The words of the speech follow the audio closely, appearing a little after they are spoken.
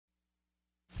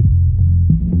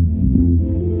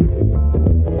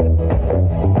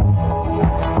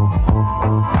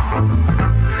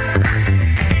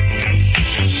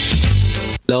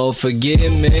Lord,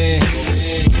 forgive me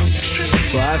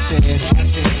for I sin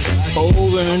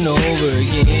over and over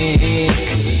again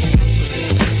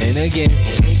and again.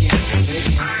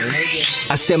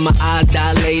 I said my eyes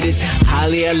dilated,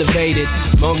 highly elevated,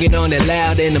 smoking on it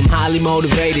loud and I'm highly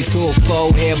motivated to a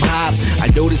full hip hop. I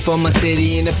do this for my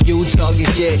city and if you talking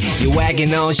shit, you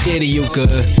wagging on shit or you could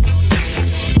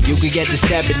get the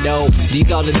stepping though.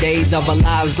 These are the days of our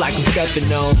lives like I'm stepping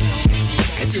on.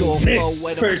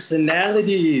 Mixed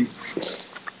Personalities.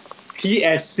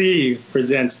 PSC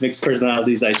presents Mixed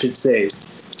Personalities, I should say.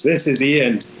 This is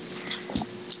Ian.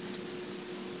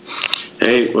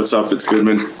 Hey, what's up? It's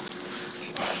Goodman.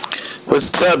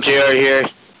 What's up, JR here?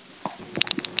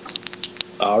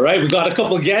 All right, we got a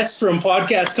couple guests from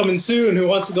podcasts coming soon. Who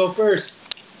wants to go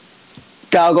first?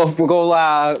 We'll go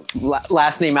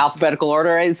last name alphabetical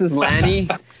order. Right? This is Lanny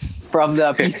from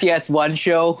the PCS1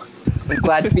 show. I'm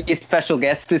glad to be a special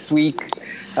guest this week.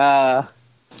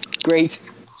 Great.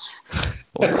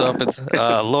 What's up? It's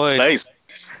Lloyd. Nice.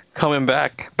 Coming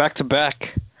back to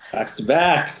back. Back to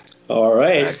back. All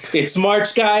right. It's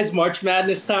March, guys. March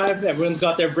Madness time. Everyone's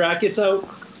got their brackets out.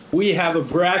 We have a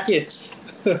bracket.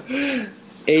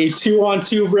 A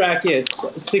 2-on-2 bracket.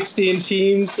 16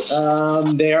 teams.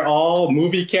 They're all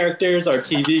movie characters or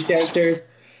TV characters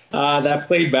that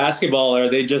played basketball, or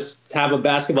they just have a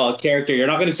basketball character. You're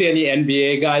not going to see any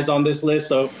NBA guys on this list,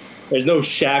 so there's no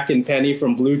Shaq and Penny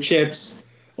from Blue Chips,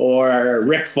 or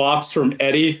Rick Fox from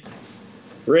Eddie,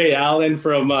 Ray Allen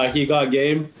from He Got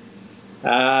Game.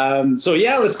 So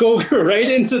yeah, let's go right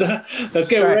into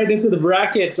the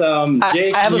bracket.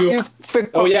 Jake, I have a few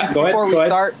quick questions go ahead.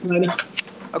 Start.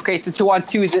 Okay, so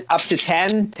 2-on-2, is it up to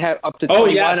 10? Up to 21? Oh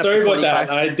yeah, sorry about that.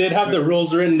 I did have the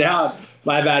rules written down.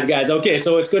 My bad, guys. Okay,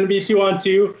 so it's going to be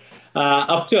 2-on-2,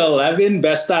 up to 11,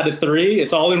 best out of 3.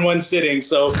 It's all in one sitting.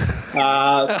 So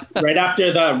right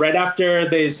after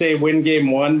they say win game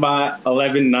 1 by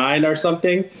 11-9 or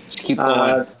something, keep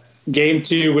going. Game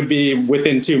 2 would be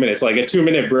within 2 minutes, like a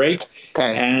 2-minute break.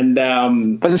 Okay. And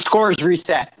but the score is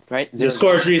reset, right? The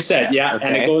score is reset, yeah, okay.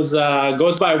 And it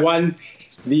goes by 1.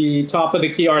 The top of the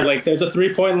key are like there's a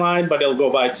 3-point line, but it'll go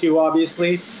by 2,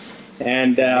 obviously.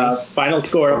 And final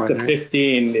score up to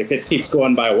 15. If it keeps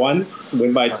going by 1,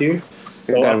 win by 2.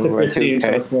 So up to 15, so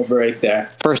it's no break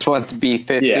there. First one to be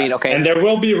 15, yeah. Okay. And there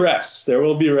will be refs.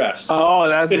 Oh,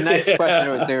 that was the next question.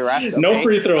 Was there refs? Okay. No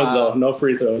free throws, though. No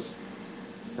free throws.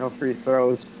 No free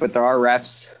throws, but there are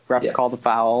refs. Refs call the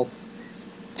fouls.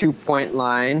 2-point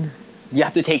line. You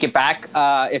have to take it back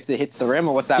if it hits the rim,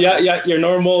 or what's that? Yeah, your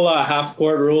normal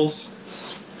half-court rules.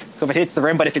 So if it hits the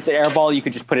rim, but if it's an air ball, you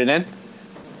could just put it in?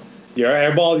 Your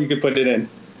air ball, you could put it in.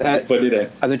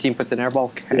 Other team puts an air ball?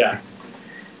 Okay. Yeah.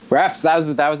 Refs,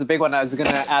 that was a big one. I was going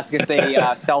to ask if they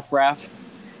self-ref,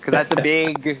 because that's a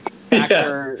big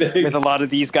factor with a lot of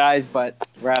these guys, but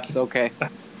refs,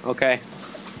 okay.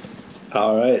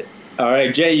 All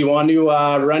right, Jay, you want to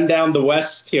run down the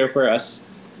West here for us?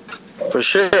 For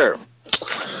sure.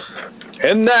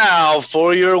 And now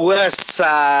for your West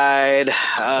side.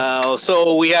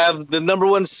 So we have the number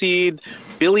 1 seed,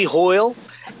 Billy Hoyle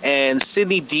and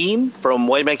Sidney Dean from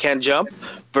White Man Can't Jump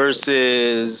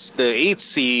versus the 8th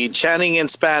seed, Channing and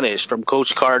Spanish from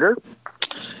Coach Carter.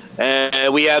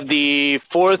 And we have the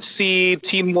 4th seed,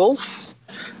 Teen Wolf.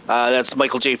 That's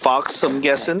Michael J. Fox, I'm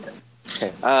guessing.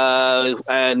 Okay.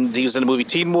 And he was in the movie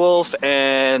Teen Wolf.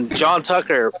 And John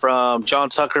Tucker from John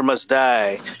Tucker Must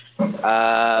Die.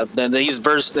 Then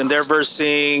they're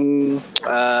versing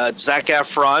Zac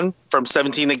Efron from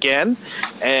 17 Again,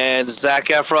 and Zac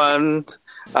Efron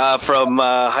from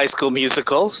High School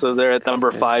Musical. So they're at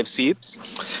number 5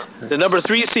 seeds. The number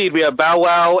 3 seed, we have Bow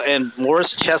Wow and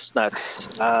Morris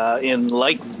Chestnuts in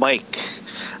Like Mike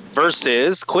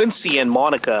versus Quincy and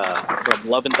Monica from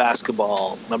Love and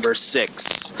Basketball, number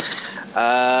 6.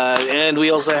 And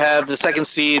we also have the 2nd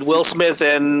seed, Will Smith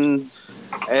and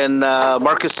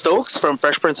Marcus Stokes from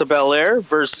Fresh Prince of Bel-Air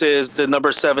versus the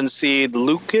number 7 seed,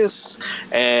 Lucas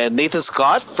and Nathan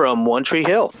Scott from One Tree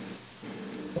Hill.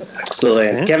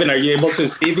 Excellent. Kevin, are you able to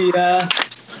see the...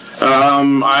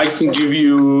 I can give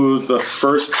you the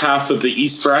first half of the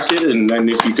East bracket, and then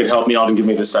if you could help me out and give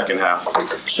me the second half.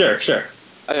 Sure.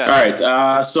 All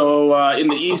right. So in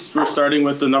the East, we're starting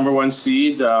with the number 1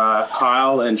 seed,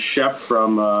 Kyle and Shep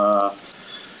from...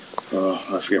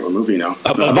 I forget what movie now.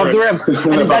 Above the Rim.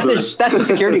 That's the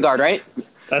security guard, right?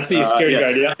 That's the security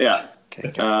guard, yeah.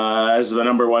 Yeah. As the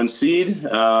number 1 seed.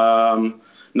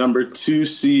 Number 2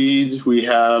 seed we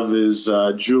have is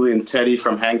Julian Teddy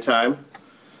from Hang Time.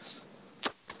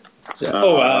 Do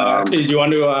you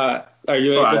want to? Are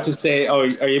you able to say? Oh, are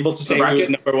you able to say who's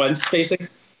number 1 spacing?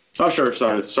 Oh, sure.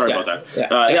 Sorry about that.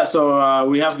 Yeah. So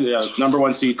we have the number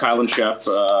 1 seed Kyle and Shep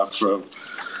from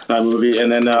that movie,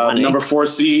 and then number 4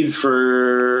 seed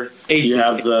for you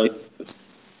have the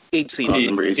 8 seed.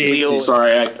 number 8 seed.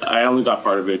 Sorry, I only got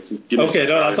part of it. Okay,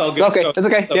 no, that's all good. Okay, that's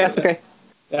okay. Yeah, it's okay.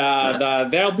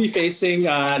 They'll be facing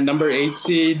number 8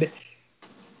 seed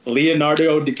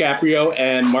Leonardo DiCaprio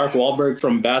and Mark Wahlberg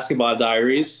from Basketball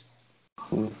Diaries.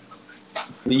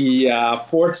 The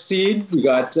 4th seed, we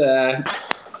got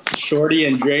Shorty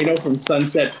and Drano from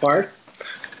Sunset Park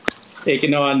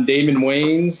taking on Damon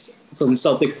Wayans from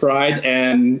Celtic Pride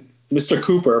and Mr.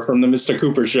 Cooper from the Mr.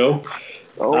 Cooper Show.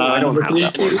 Oh, I don't number have 3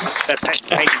 that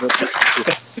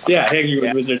seed. Yeah, hanging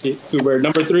with Mr. Cooper.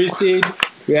 Number 3 seed,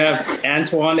 we have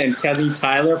Antoine and Kelly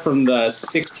Tyler from the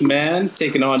Sixth Man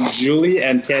taking on Julie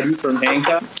and Teddy from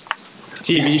Handcuff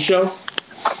TV show.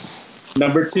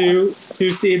 Number 2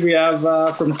 seed, we have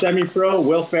from Semi-Pro,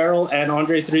 Will Ferrell and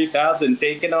Andre 3000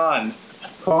 taking on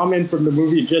Common from the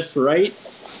movie Just Right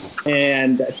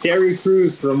and Terry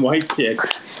Crews from White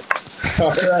Chicks.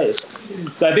 All right.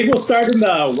 So I think we'll start in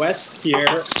the West here.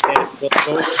 And we'll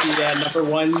go with the number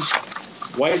 1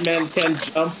 White Man Can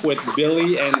Jump with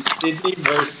Billy and Sydney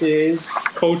versus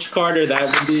Coach Carter. That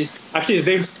would be... Actually, his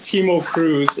name's Timo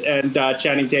Cruz and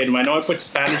Channing Tatum. I know I put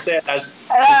Spanish there as...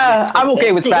 I'm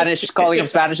okay with Spanish, calling him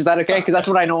Spanish. Is that okay? Because that's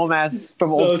what I know him as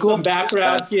from old school. Some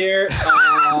background here.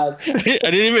 I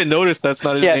didn't even notice that's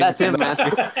not his name. Yeah, that's him, man.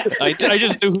 I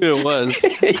just knew who it was.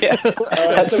 Yeah.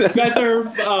 So if you guys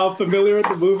are familiar with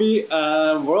the movie,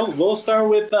 we'll start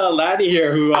with Laddie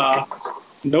here, who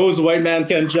knows White Man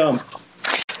Can Jump.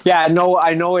 Yeah, no,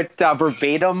 I know it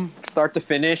verbatim, start to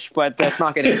finish, but let's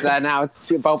not get into that now.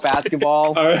 It's about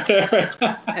basketball.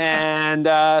 And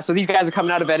so these guys are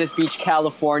coming out of Venice Beach,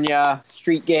 California,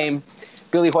 street game.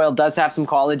 Billy Hoyle does have some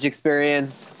college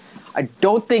experience. I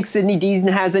don't think Sidney Dean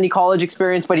has any college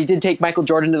experience, but he did take Michael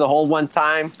Jordan to the hole one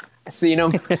time. I've seen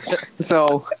him.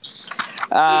 So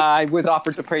I was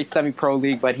offered to play semi-pro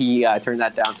league, but he turned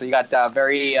that down. So you got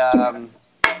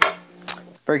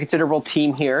very considerable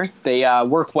team here. They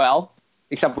work well,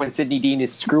 except when Sidney Dean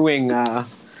is screwing Woody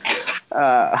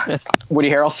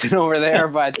Harrelson over there,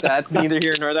 but that's neither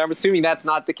here nor there. I'm assuming that's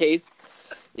not the case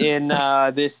in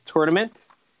this tournament.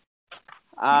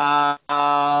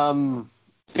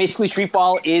 Basically, street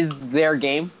ball is their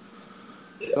game,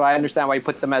 so I understand why you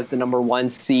put them as the number 1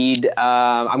 seed.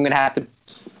 I'm going to have to,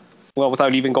 well,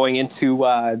 without even going into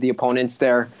the opponents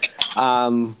there,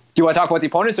 do you want to talk about the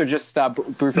opponents or just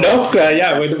briefly? No,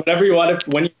 whenever you want to.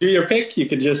 When you do your pick, you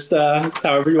can just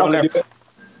however you want to do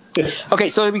it. Okay,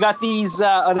 so we got these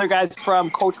other guys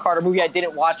from Coach Carter movie I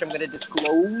didn't watch. I'm going to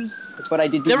disclose, but I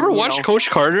did. Never watched Coach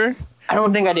Carter? I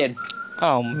don't think I did.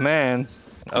 Oh man.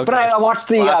 Okay. But I watched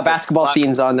the basketball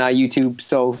scenes on YouTube,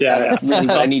 so that's really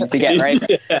what I needed to get, right?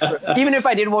 Yeah. Even if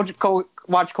I did watch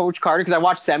Coach Carter, because I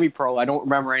watched Semi-Pro, I don't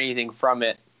remember anything from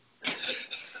it.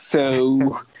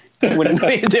 So... wouldn't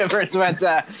make a difference,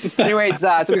 but anyways,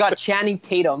 so we got Channing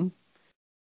Tatum,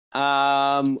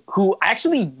 who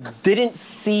actually didn't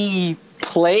see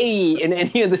play in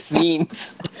any of the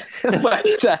scenes, but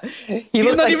he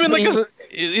looks not even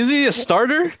is he a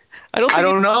starter? I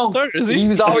don't know. Starter, is he? He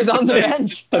was always on the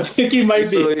bench. I think he might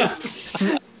be.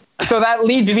 So that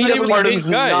leads me to believe he's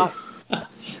not.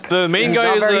 The main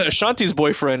guy is Ashanti's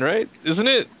boyfriend, right? Isn't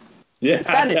it? Yeah.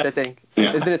 Spanish, I think.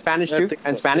 Yeah. Isn't it Spanish too?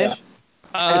 And Spanish? Yeah.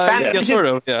 Yeah, sort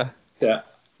of, yeah. Yeah.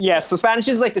 Yeah, so Spanish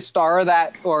is like the star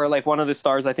or like one of the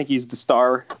stars. I think he's the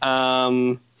star.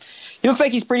 He looks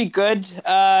like he's pretty good.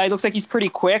 He looks like he's pretty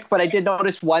quick, but I did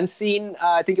notice one scene.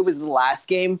 I think it was the last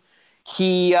game.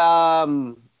 He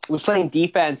was playing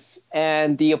defense,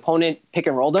 and the opponent pick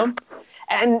and rolled him,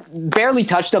 and barely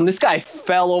touched him. This guy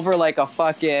fell over like a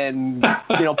fucking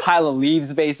pile of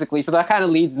leaves, basically. So that kind of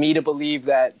leads me to believe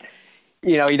that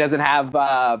he doesn't have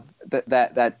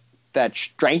that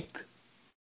strength,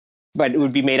 but it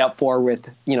would be made up for with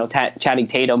Channing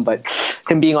Tatum. But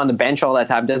him being on the bench all that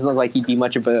time doesn't look like he'd be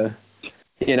much of a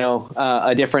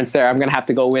difference there. I'm gonna have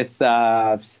to go with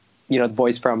the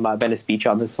boys from Venice Beach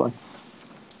on this one.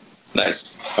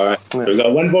 Nice. All right, we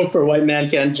got one vote for White Man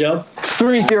Can't Jump.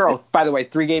 3-0. By the way,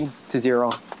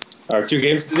 3-0. Or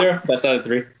 2-0. That's not a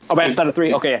 3. Oh, that's not a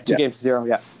 3. Okay, yeah, 2-0.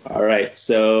 Yeah. All right.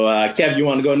 So Kev, you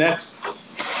want to go next?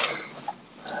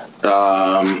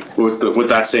 With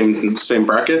that same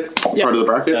bracket, part of the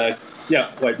bracket.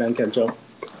 White Man Can't Jump.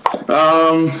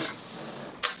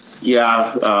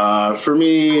 For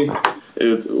me,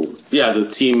 the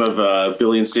team of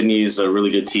Billy and Sydney is a really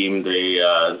good team.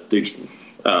 They're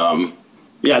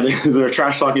a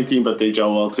trash talking team, but they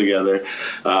gel well together.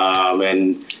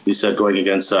 And you said going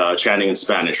against Channing in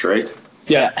Spanish, right?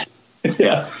 Yeah.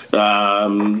 Yeah.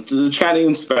 The Channing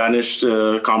and Spanish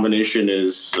combination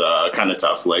is kind of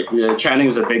tough. Like Channing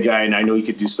is a big guy, and I know he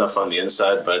could do stuff on the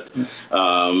inside, but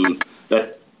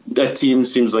that team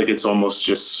seems like it's almost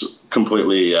just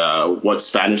completely what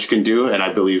Spanish can do, and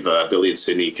I believe Billy and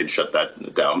Sydney can shut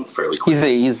that down fairly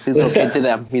quickly. He's a little kid to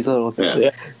them. He's a little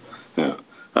kid. Yeah.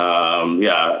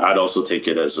 I'd also take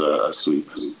it as a sweep.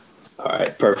 All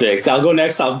right, perfect. I'll go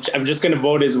next. I'm just going to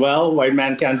vote as well. White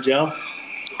man can't jump.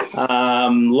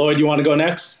 Lloyd, you want to go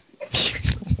next?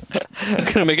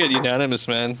 I'm gonna make it unanimous,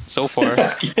 man. So far.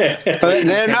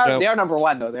 They are number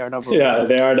one, though. They are number one. Yeah,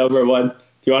 they are number one. Do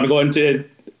you want to go into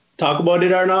talk about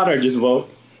it or not, or just vote?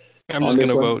 I'm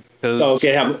just gonna vote.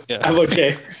 Okay, I vote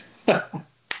Jay.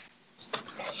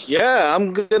 Yeah,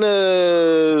 I'm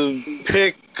gonna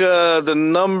pick the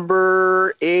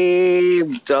number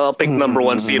 8. I'll pick number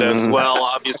 1 seed as well.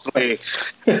 Obviously,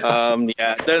 they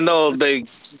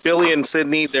Billy and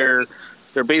Sydney. They're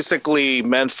basically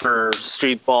meant for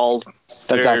street ball.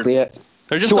 That's exactly it.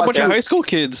 They're just a bunch of high school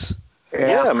kids.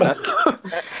 Yeah, man.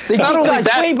 They teach guys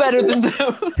way better than them.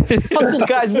 Hustle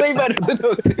guys way better than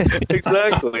them.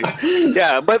 Exactly.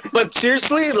 Yeah, but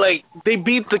seriously, like they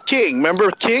beat the King. Remember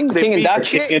King? They King and beat Duck. the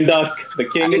King. King and Duck. The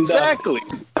King and Duck. Exactly.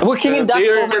 Were King and Duck They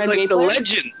former were like NBA the players?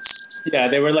 legends. Yeah,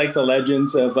 they were like the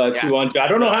legends of 2-on-2. I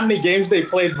don't know how many games they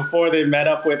played before they met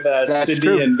up with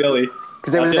Sydney and Billy.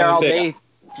 Because they were there all day.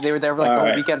 They were there for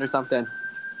like a weekend or something.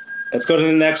 Let's go to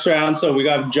the next round. So we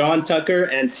got John Tucker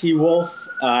and T Wolf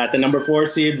at the number 4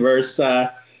 seed versus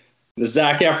the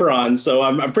Zac Efron. So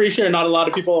I'm pretty sure not a lot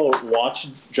of people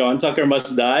watched John Tucker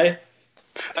Must Die.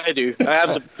 I do. I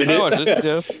have the. I watched it,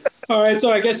 yeah. All right,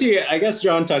 so I guess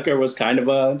John Tucker was kind of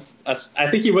I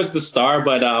think he was the star,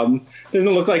 but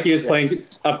doesn't look like he was playing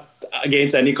up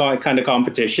against any kind of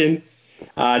competition.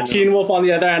 Teen Wolf, on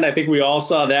the other hand, I think we all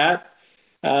saw that.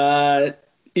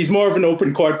 He's more of an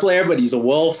open court player, but he's a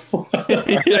wolf. And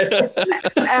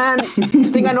the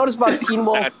thing I noticed about Teen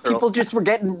Wolf, people just were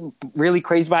getting really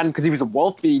crazy about him because he was a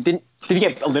wolf. But did he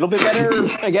get a little bit better?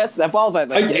 I guess that ball, but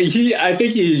like, I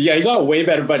think he got way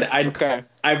better. But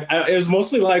it was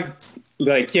mostly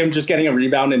like him just getting a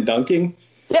rebound and dunking.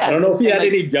 Yeah, I don't know if he had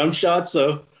any jump shots.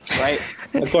 So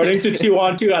according to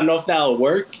 2-on-2, I don't know if that'll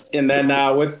work. And then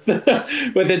with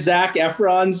the Zac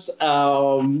Efrons,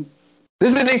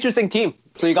 this is an interesting team.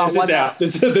 So you got one.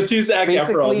 This is the 2 Zac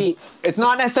Efrons. It's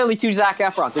not necessarily 2 Zac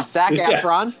Efrons. It's Zac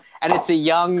Efron, and it's a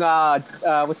young,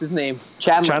 what's his name?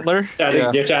 Chandler.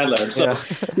 Chandler. So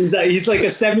he's like a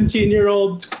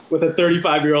 17-year-old with a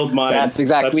 35-year-old mind. That's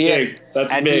exactly it.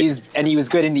 That's big. And he was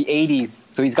good in the 80s.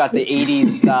 So he's got the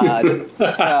 80s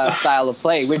style of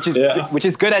play, which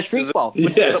is good at street ball.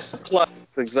 Yes. Plus,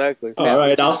 exactly. All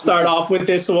right, I'll start off with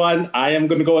this one. I am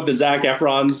going to go with the Zac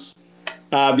Efrons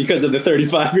because of the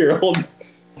 35-year-old.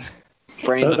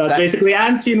 That's basically,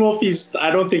 and Teen Wolf, I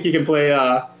don't think he can play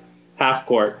half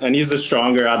court, and he's the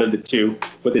stronger out of the two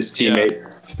with his teammate.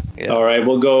 Yeah. All right,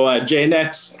 we'll go Jay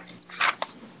next.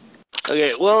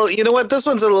 Okay, well, you know what? This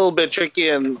one's a little bit tricky,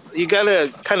 and you got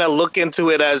to kind of look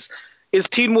into it as, is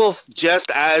Teen Wolf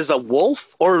just as a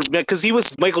wolf? Or because he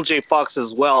was Michael J. Fox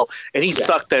as well, and he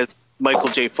sucked at Michael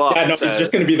J. Fox. Yeah, no, he's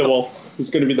just going to be the wolf. He's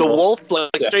going to be the wolf.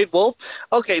 Like straight wolf?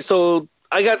 Okay, so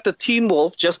I got the Teen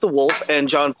Wolf, just the wolf, and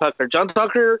John Tucker. John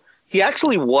Tucker, he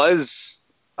actually was,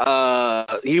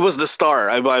 he was the star.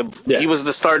 He was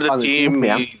the star of the team.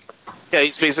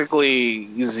 He's basically,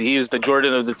 he's the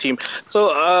Jordan of the team.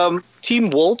 So Teen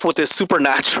Wolf with his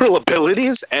supernatural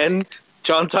abilities and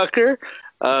John Tucker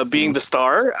being the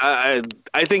star, I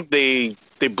think they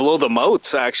blow them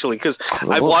out, actually, because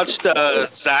I've watched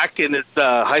Zach in his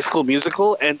High School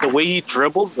Musical, and the way he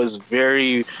dribbled was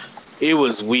it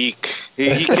was weak.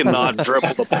 He cannot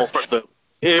dribble the ball for them.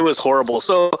 It was horrible.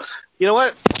 So, you know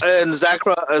what? And Zac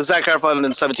Efron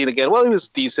in 17 again. Well, he was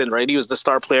decent, right? He was the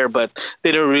star player, but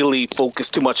they didn't really focus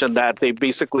too much on that. They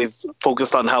basically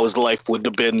focused on how his life would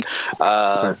have been,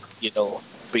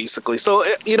 basically. So,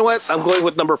 you know what? I'm going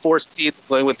with number 4 seed,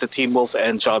 going with the Teen Wolf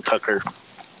and John Tucker.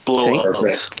 Blow up. All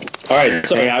right.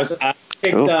 So I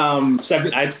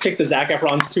picked the Zac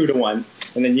Efron's 2-1,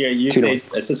 and then you say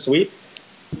it's a sweep.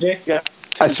 Jay? Yeah,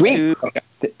 a sweep. Okay.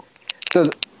 So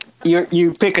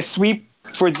you pick a sweep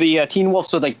for the Teen Wolf,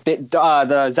 so like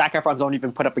the Zac Efrons don't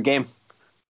even put up a game.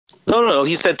 No.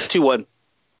 He said 2-1.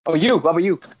 Oh, you? How about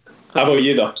you? How about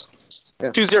you though?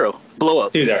 2-0. Blow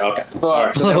up. 2-0. Okay. All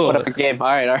right. So put up a game. All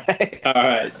right. All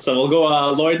right. So we'll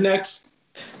go Lloyd next.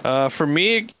 For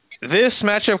me, this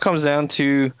matchup comes down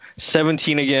to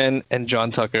 17 again and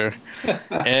John Tucker.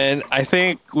 And I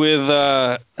think with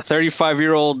a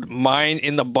 35-year-old mind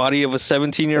in the body of a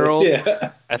 17-year-old,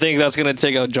 I think that's going to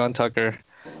take out John Tucker.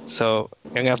 So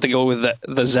I'm gonna have to go with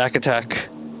the Zack Attack.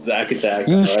 Zack Attack.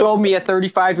 You All right. show me a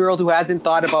 35-year-old who hasn't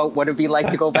thought about what it'd be like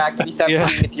to go back to be 17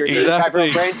 Yeah, with your exactly.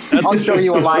 35-year-old brain. I'll show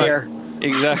you a liar.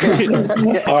 Exactly.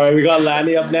 All right, we got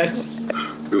Lanny up next.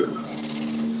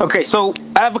 Okay, so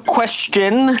I have a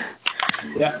question.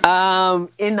 Yeah.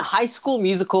 In High School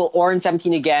Musical or in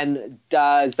 17 Again,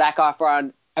 does Zac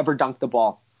Efron ever dunk the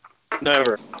ball?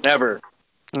 Never.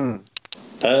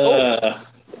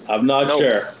 I'm not No.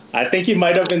 sure. I think he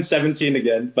might have been 17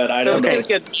 again, but I don't know.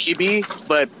 Get maybe,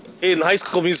 but in High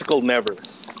School Musical, never.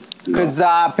 Because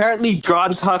apparently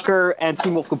John Tucker and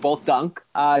Teen Wolf could both dunk.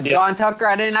 John Tucker,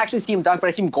 I didn't actually see him dunk, but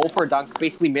I see him go for a dunk.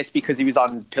 Basically missed because he was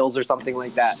on pills or something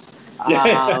like that.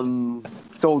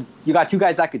 So you got two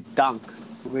guys that could dunk,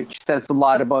 which says a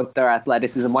lot about their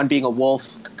athleticism. One being a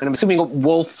wolf, and I'm assuming a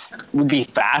wolf would be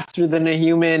faster than a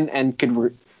human and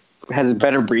has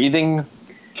better breathing.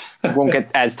 Won't get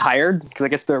as tired because I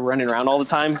guess they're running around all the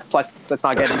time. Plus, let's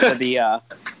not get into the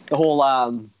whole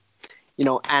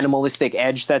animalistic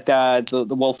edge that the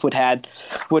wolf would have.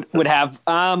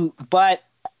 But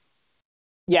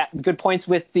yeah, good points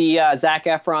with the Zac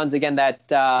Efron's again. That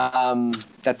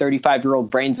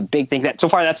 35-year-old brain's a big thing. That so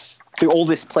far that's the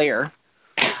oldest player.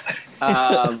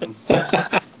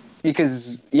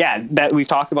 Because that we've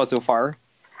talked about so far.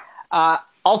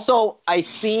 Also, I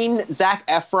seen Zac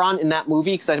Efron in that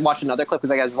movie because I watched another clip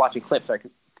because I was watching clips so I could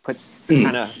put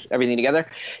kind of everything together.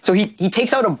 So he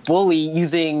takes out a bully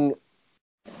using,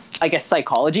 I guess,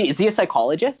 psychology. Is he a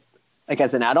psychologist? Like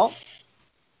as an adult?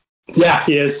 Yeah,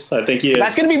 he is. I think he is.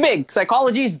 That's going to be big.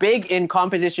 Psychology is big in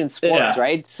competition sports,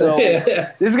 right? So this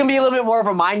is going to be a little bit more of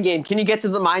a mind game. Can you get to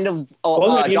the mind of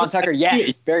John Tucker?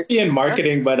 Yes. Very in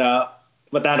marketing, but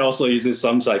that also uses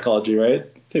some psychology, right?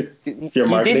 If you're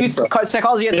marketing. He did use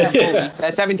psychology as that bully,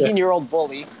 that 17-year-old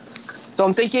bully. So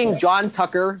I'm thinking John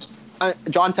Tucker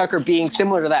being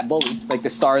similar to that bully, like the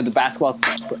star of the basketball,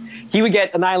 he would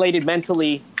get annihilated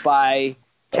mentally by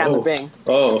Chandler Bing.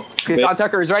 Oh. Because John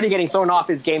Tucker is already getting thrown off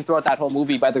his game throughout that whole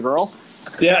movie by the girls.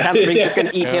 Yeah. Chandler Bing is going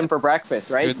to eat him for breakfast,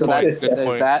 right? Good so point,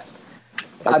 there's that.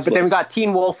 But then we got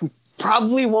Teen Wolf, who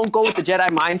probably won't go with the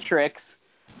Jedi mind tricks.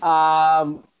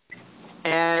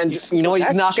 And he's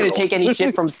not going to take any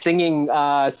shit from singing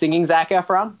Zac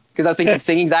Efron. Because I was thinking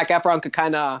singing Zac Efron could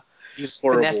kind of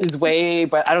finesse his way,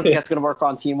 but I don't think that's going to work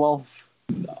on Teen Wolf.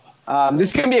 This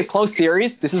is going to be a close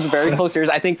series. This is a very close series.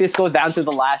 I think this goes down to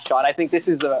the last shot. I think this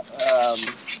is like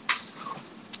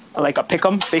a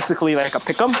pick'em, basically like a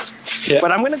pick'em. Yeah.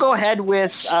 But I'm going to go ahead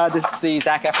with the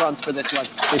Zac Efrons for this one.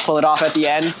 They pull it off at the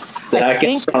end. I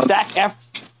think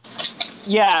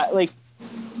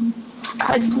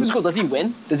High School Musical, does he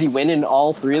win? Does he win in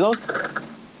all three of those?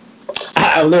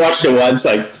 I only watched it once.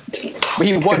 But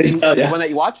he won the one that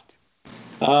you watched?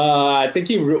 I think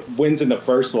he wins in the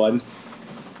first one.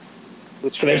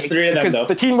 There's three of them, though.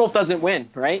 The Teen Wolf doesn't win,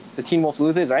 right? The Teen Wolf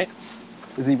loses, right?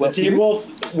 Does he win? The Teen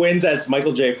Wolf wins as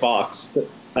Michael J. Fox,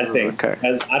 I think,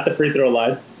 at the free throw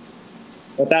line.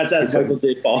 But that's as Michael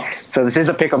J. Fox. So this is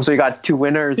a pick'em. So you got two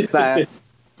winners.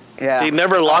 Yeah. They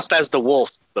never lost as the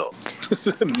Wolf, though.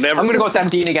 Never. I'm going to go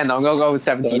 17 again, though. I'm going to go with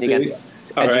 17 again.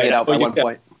 All right. It out by 1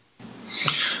 point.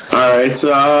 All right.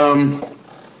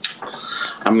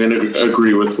 I'm going to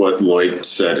agree with what Lloyd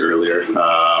said earlier.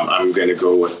 I'm going to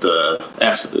go with the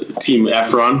Team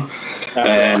Efron.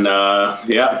 And,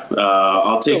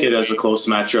 I'll take it as a close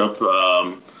matchup,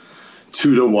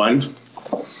 2-1.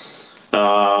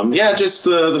 Just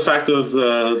the fact of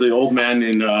the old man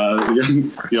in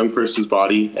the young person's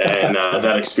body and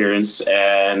that experience,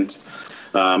 and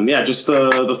just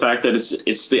the fact that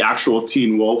it's the actual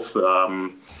Teen Wolf.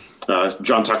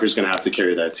 John Tucker's going to have to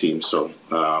carry that team, so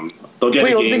they'll get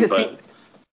a game. But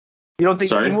you don't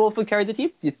think Teen Wolf would carry the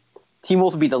team? Teen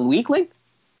Wolf would be the weak link?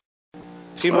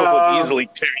 Teen Wolf would easily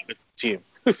carry the team.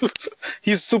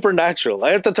 He's supernatural.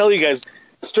 I have to tell you guys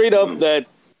straight up that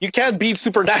you can't beat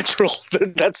Supernatural.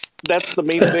 That's the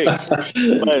main thing.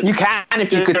 But you can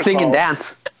if you could sing and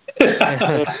dance.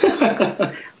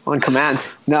 On command.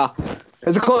 No.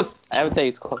 It's close. I would say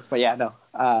it's close, but yeah, no.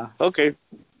 Okay.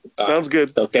 Sounds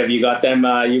good. So, Kev, you got them.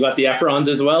 You got the Efrons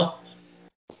as well?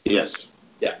 Yes.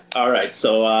 Yeah. All right.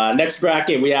 So next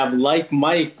bracket, we have Like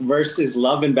Mike versus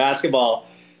Love and Basketball.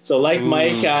 So Like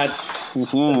Mike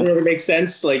doesn't really make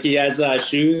sense. Like he has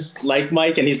shoes like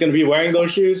Mike, and he's going to be wearing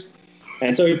those shoes.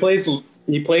 And so he plays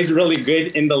really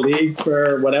good in the league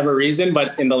for whatever reason.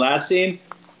 But in the last scene,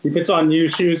 he puts on new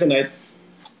shoes, and I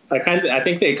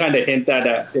think they kind of hint that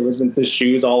it wasn't the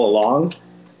shoes all along.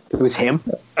 It was him.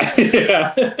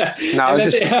 Yeah. No,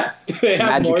 it's just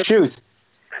magic shoes.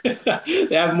 They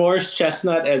have Morris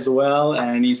Chestnut as well,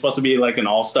 and he's supposed to be like an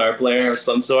all-star player of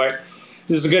some sort.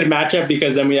 this is a good matchup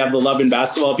because then we have the Love and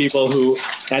Basketball people who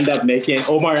end up making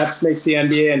Omar Epps makes the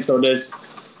NBA, and so does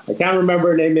I can't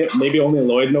remember her name. Maybe only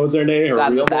Lloyd knows her name. Her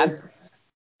real name.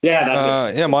 Yeah,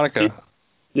 that's it. Yeah, Monica.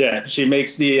 She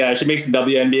makes the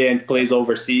WNBA and plays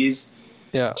overseas.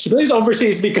 Yeah, she plays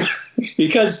overseas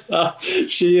because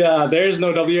there is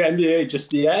no WNBA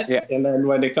just yet. Yeah. And then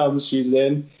when it comes, she's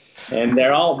in, and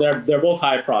they're both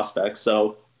high prospects.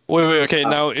 So wait. Okay,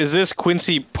 now is this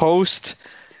Quincy post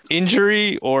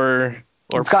injury or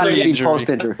it's got to be pre-injury? post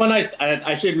injury. when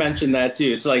I should mention that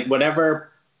too. It's like whatever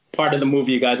part of the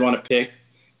movie you guys want to pick,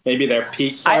 maybe their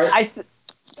peak part.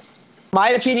 My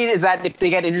opinion is that if they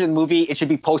get injured in the movie, it should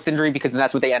be post injury because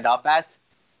that's what they end up as.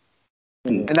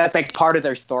 And that's like part of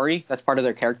their story. That's part of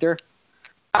their character.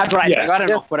 That's what I think. I don't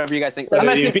know. Whatever you guys think. Yeah,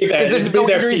 There's no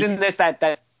injuries in this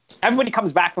that everybody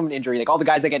comes back from an injury. Like all the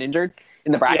guys that get injured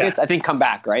in the brackets, I think come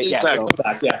back, right? Exactly.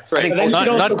 Yeah. So, Right.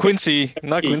 Not Quincy.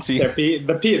 Not Quincy.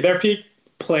 Their peak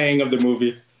playing of the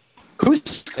movie.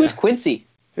 who's Quincy?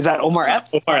 Is that Omar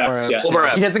Epps? Omar Epps, yeah. Omar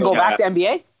Epps. He doesn't go back to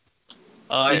NBA?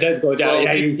 He does go down. Well,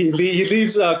 yeah, he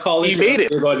leaves college. He made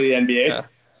it. to go to the NBA. Yeah.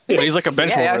 But he's like a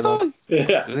bench Yeah, warmer, though.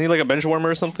 Yeah. Isn't he like a bench warmer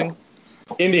or something?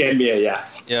 In the NBA, yeah.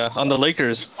 Yeah, on the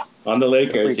Lakers. On the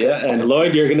Lakers, yeah. And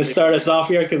Lloyd, you're going to start us off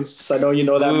here because I know you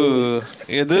know that movie. Ooh.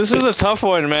 Yeah, this is a tough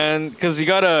one, man, because you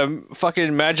got a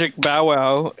fucking Magic Bow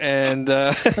Wow, and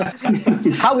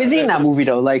How is he in that movie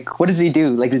though? Like, what does he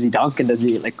do? Like, does he dunk and does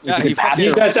he like? Yeah, is he he good passer?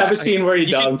 You guys have a scene where he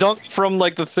he can dunks. dunk from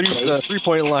like the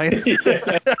 3-point line.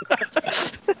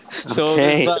 So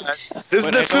Okay. there's that. This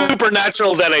is But the I don't-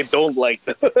 supernatural that I don't like.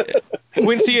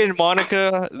 Quincy and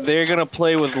Monica, they're gonna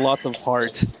play with lots of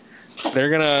heart. They're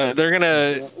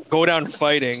gonna go down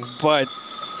fighting, but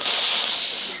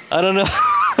I don't know.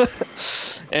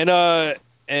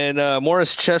 and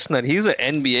Morris Chestnut, he's an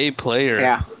NBA player.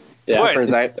 Yeah. Yeah. What?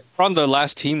 Right. They're on the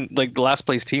last team, like the last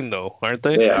place team, though, aren't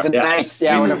they? Yeah. The Knights,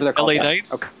 whatever they're called. LA yeah.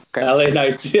 Knights. Okay. LA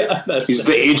Knights, yeah. He's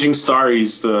the aging star.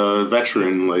 He's the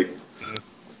veteran. Like,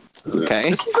 Okay.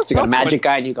 This is a So you got a tough magic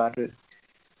guy and you got it.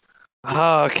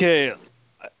 Okay.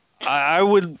 I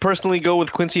would personally go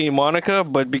with Quincy and Monica,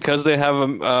 but because they have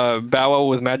a Bow Wow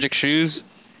with magic shoes,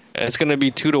 it's gonna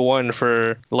be 2-1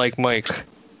 for Like Mike.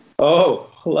 Oh,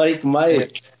 like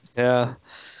Mike. Yeah.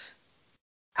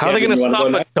 How are they Kevin, gonna you wanna stop go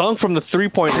a next? dunk from the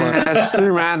 3-point line? That's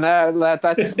true, man.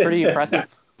 That's pretty impressive.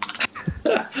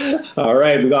 All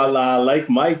right, we got like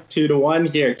Mike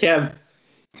 2-1 here. Kev.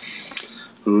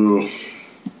 ooh.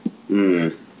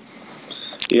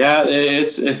 Yeah,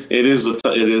 it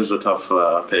is a tough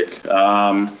pick.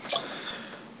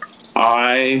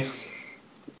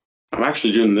 I'm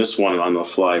actually doing this one on the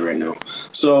fly right now.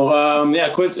 So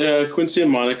Quincy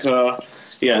and Monica,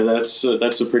 yeah, that's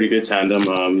a pretty good tandem.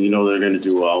 They're going to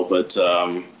do well, but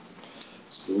I'll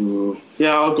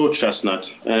go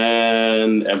Chestnut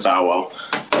and Bow Wow,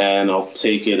 and I'll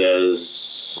take it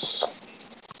as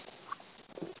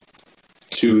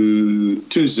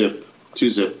 2-zip.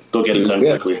 2-zip. They'll get it done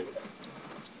quickly.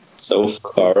 So,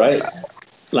 all right.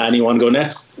 Lanny, you want to go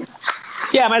next?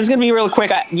 Yeah, man, it's gonna be real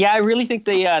quick. I really think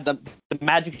the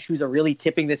magic shoes are really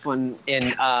tipping this one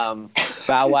in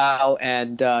Bow Wow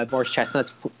and Morris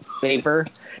Chestnut's favor.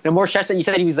 Now, Morris Chestnut, you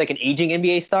said he was like an aging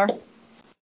NBA star.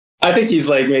 I think he's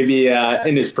like maybe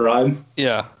in his prime.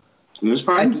 Yeah. In this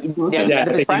part? Yeah, I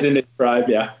think he's in his prime,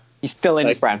 yeah. He's still in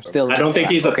his prime. Still. I don't think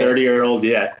he's a Okay. 30-year-old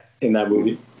yet in that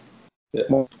movie.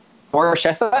 Morris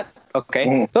Chestnut. Okay,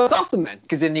 Mm. so it's awesome, man.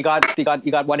 Because then you got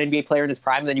one NBA player in his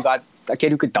prime, and then you got a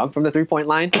kid who could dunk from the 3-point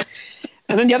line,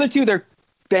 and then the other two, they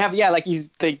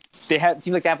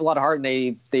seem like they have a lot of heart, and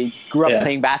they grew up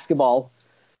playing basketball.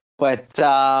 But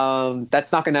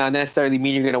that's not going to necessarily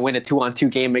mean you're going to win a 2-on-2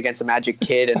 game against a Magic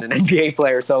kid and an NBA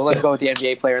player. So let's go with the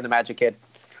NBA player and the Magic kid.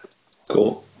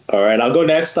 Cool. All right, I'll go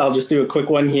next. I'll just do a quick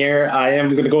one here. I am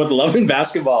going to go with Love and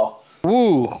Basketball.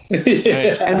 Woo.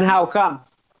 Nice. And how come?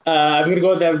 I'm going to go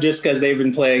with them just because they've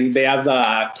been playing. They have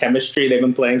chemistry. They've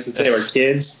been playing since they were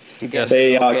kids. Yes.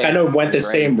 They Okay. kind of went the Right.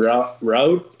 same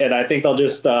route, and I think they'll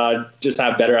just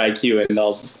have better IQ, and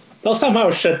they'll somehow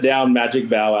shut down Magic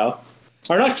Bow Wow,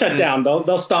 or not shut down.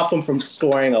 They'll stop them from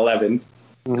scoring 11.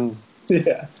 Mhm.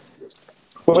 Yeah,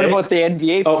 What Jay? about the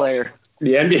NBA Oh. player?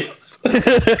 the NBA.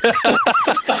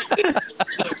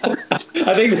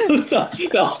 I think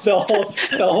they'll hold off.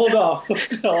 They'll hold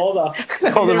off.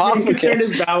 Hold him off, Your concern okay.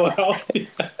 is Bow Wow.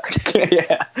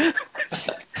 Yeah.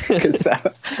 'Cause,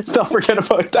 let's not forget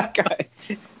about that guy.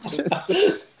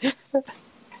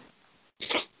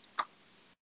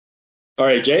 All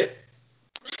right, Jay.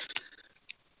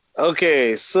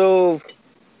 Okay, so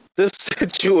this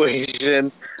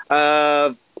situation,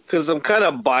 because I'm kind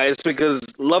of biased because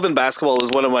Love and Basketball is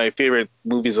one of my favorite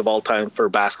movies of all time for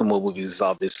basketball movies,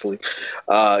 obviously,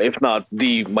 if not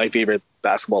my favorite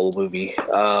basketball movie.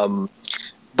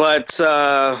 But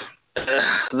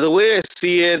the way I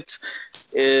see it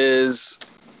is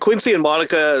Quincy and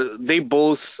Monica, they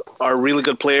both are really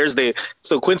good players.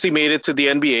 So Quincy made it to the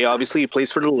NBA. Obviously, he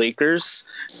plays for the Lakers,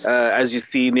 as you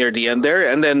see near the end there.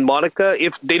 And then Monica,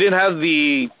 if they didn't have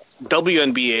the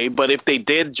WNBA, but if they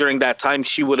did during that time,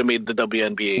 she would have made the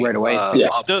WNBA Right away.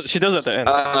 She does at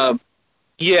the end.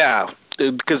 Yeah,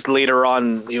 because later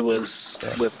on it was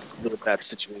with that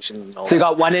situation. And all So you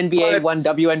got one NBA, But- one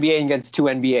WNBA against two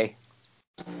NBA.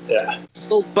 Yeah.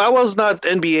 Well, Bow Wow's not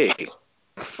NBA.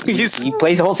 He's He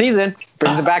plays the whole season,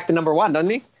 brings it back to number one, doesn't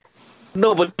he?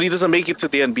 no, but he doesn't make it to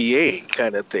the NBA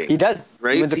kind of thing. He does.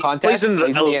 Right? He wins the He contest. plays in the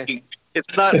He's in the- league.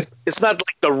 It's not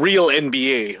like the real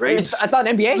NBA, right? I thought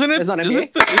NBA. Isn't it? It's not Isn't NBA.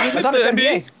 it? Isn't I thought it it's the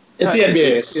NBA. NBA? It's the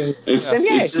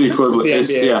NBA. It's the equivalent. It's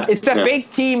the NBA. It's a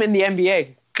fake team in the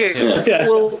NBA. Okay. Yeah.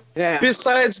 Well, Yeah.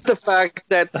 besides the fact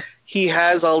that he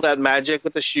has all that magic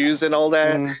with the shoes and all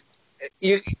that,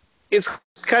 it's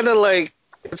kind of like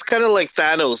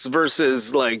Thanos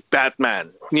versus like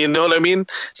Batman. You know what I mean?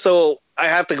 So I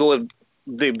have to go with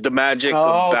the magic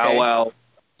of Bow okay. Wow.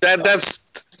 That's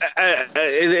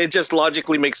it. Just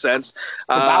logically makes sense.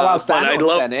 Bow Wow's but I Thanos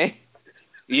love. then, eh?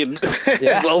 You,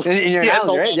 Yeah. well, In your he has house,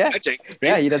 all right? the Yeah. magic.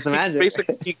 Yeah, he does the magic.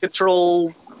 Basically, he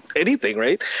control anything,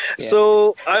 right? Yeah.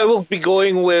 So I will be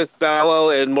going with Bow Wow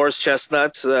and Morris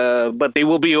Chestnut, but they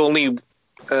will be only.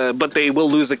 But they will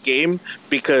lose a game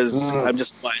because I'm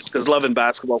just biased. Because Love and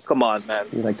Basketball, come on, man.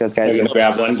 You like those They're guys? gonna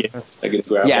grab one game. They're gonna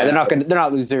grab. Yeah, one. they're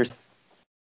not losers.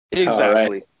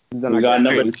 Exactly. They're We not got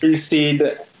gonna- number 3 seed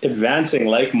advancing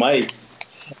like Mike.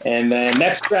 And then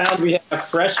next round we have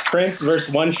Fresh Prince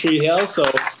versus One Tree Hill. So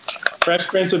Fresh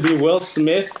Prince would be Will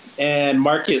Smith and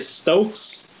Marcus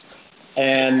Stokes.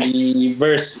 And the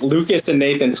versus Lucas and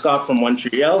Nathan Scott from One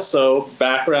Tree Hill. So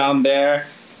background there.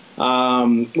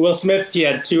 Will Smith, he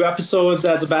had 2 episodes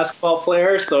as a basketball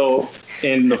player. So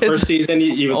in the first season,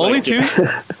 he was Only like, 2?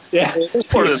 Yeah,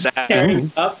 More than that.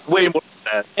 carrying up. Way more than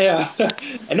that. Yeah,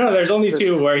 I know. There's only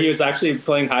 2 where he was actually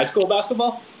playing high school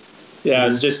basketball. Yeah, it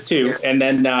was just 2. And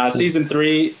then season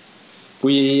 3,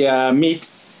 we meet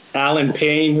Alan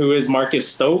Payne, who is Marcus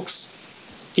Stokes.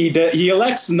 He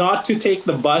elects not to take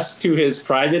the bus to his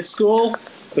private school,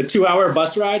 the 2-hour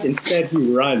bus ride. Instead, he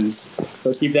runs.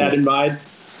 So keep that in mind.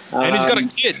 And he's got a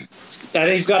kid. I think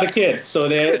he's got a kid. So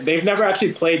they've never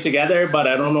actually played together, but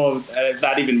I don't know if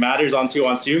that even matters on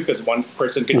 2-on-2 because one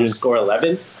person could just score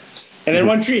 11. And then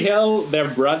One Tree Hill, their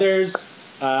brothers,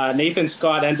 Nathan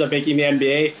Scott ends up making the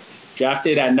NBA,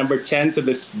 drafted at number 10 to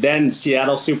the then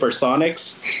Seattle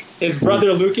Supersonics. His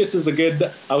brother Lucas is a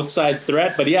good outside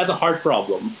threat, but he has a heart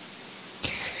problem.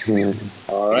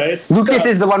 All right. Lucas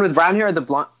is the one with brown hair or the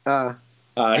blonde?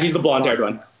 He's the blonde-haired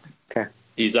one. Okay.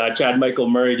 He's Chad Michael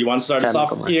Murray. Do you want to start us Chad off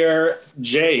Michael Murray. here,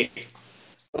 Jay?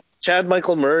 Chad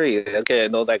Michael Murray. Okay, I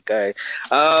know that guy.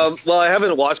 Well, I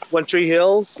haven't watched One Tree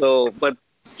Hill, but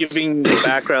giving the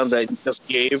background that you just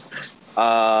gave,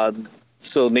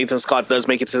 so Nathan Scott does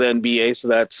make it to the NBA, so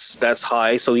that's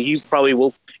high. So he probably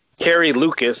will carry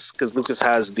Lucas because Lucas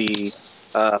has the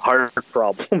heart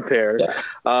problem there.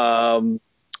 Yeah.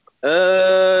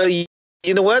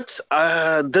 You know what?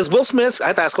 Does Will Smith? I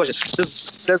have to ask a question.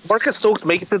 Does Marcus Stokes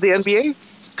make it to the NBA?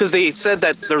 Because they said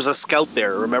that there's a scout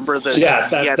there. Remember that? Yeah,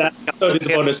 that's what it's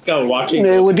about a scout watching.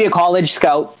 It would be a college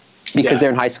scout because Yeah. they're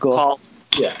in high school. Call.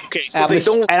 Yeah, Okay, so they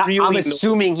don't I'm really know.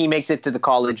 assuming he makes it to the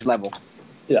college level.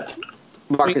 yeah.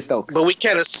 Marcus Stokes. But we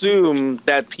can't assume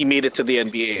that he made it to the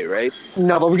NBA, right?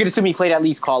 No, but we could assume he played at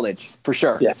least college for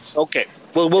sure. Yeah. Okay.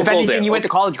 Well, we'll If go anything, there. he went to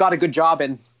college, got a good job,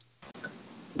 and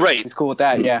Right. he's cool with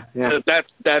that. Yeah, yeah.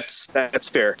 That's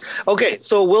fair. Okay,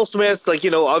 so Will Smith,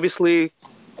 obviously,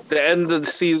 the end of the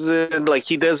season,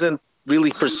 he doesn't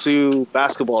really pursue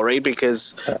basketball, right?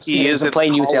 Because he doesn't isn't play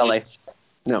in college. UCLA.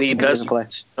 No, He doesn't play.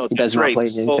 No, He that's does not right. play in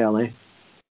So UCLA.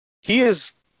 he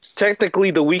is technically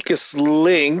the weakest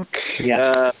link.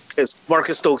 Yeah. Because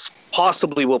Marcus Stokes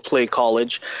possibly will play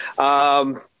college,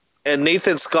 and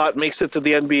Nathan Scott makes it to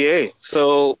the NBA.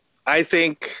 So I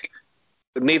think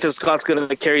Nathan Scott's going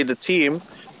to carry the team.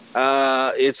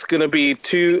 It's going to be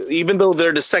 2, even though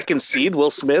they're the second seed,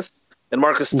 Will Smith and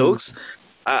Marcus Stokes.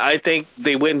 I think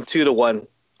they win 2-1.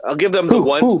 I'll give them the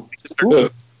one. Who?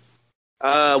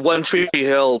 One Tree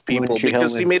Hill people One Tree Hill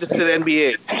because he made wins. it to the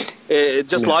NBA. It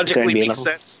just Yeah, logically NBA makes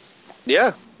level. sense.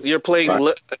 Yeah, you're playing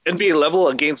NBA level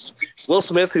against Will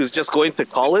Smith, who's just going to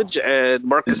college, and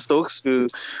Marcus Stokes,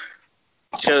 who's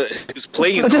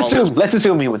playing in college. Let's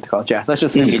assume he went to college. Yeah, let's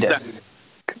just assume he did. Exactly.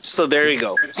 So there you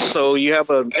go. So you have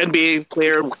an NBA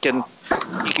player who can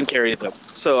carry them.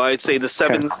 So I'd say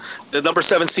the number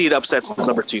 7 seed upsets the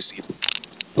number 2 seed.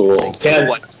 Cool. Ken.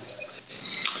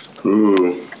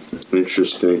 Ooh,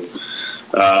 interesting.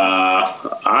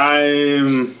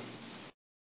 I'm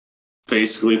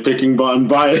basically picking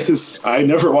bias. I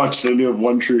never watched any of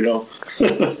One Tree Hill.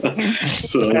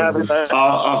 So,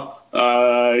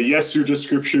 yes, your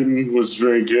description was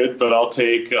very good, but I'll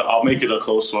make it a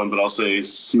close one, but I'll say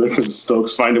Smith and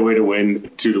Stokes find a way to win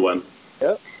 2-1.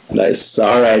 Yep. Nice.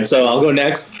 All right, so I'll go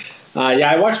next.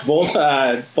 I watched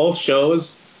both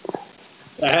shows.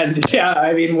 And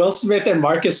I mean, Will Smith and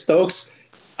Marcus Stokes,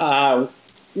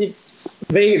 they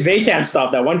can't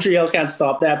stop that. One Tree Hill can't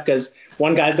stop that because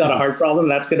one guy's got a heart problem.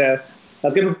 That's gonna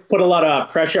put a lot of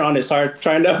pressure on his heart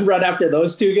trying to run after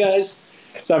those two guys.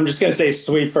 So I'm just gonna say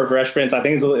sweep for Fresh Prince. I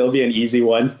think it'll be an easy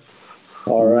one.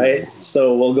 All right,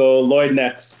 so we'll go Lloyd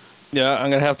next. Yeah, I'm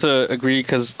gonna have to agree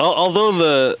because although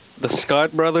the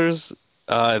Scott brothers,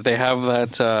 they have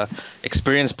that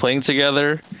experience playing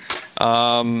together.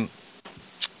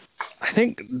 I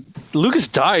think Lucas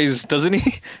dies, doesn't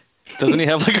he? Doesn't he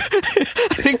have like?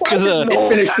 I think because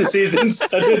finish the season.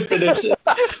 I didn't finish it.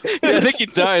 Yeah, I think he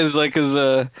dies like his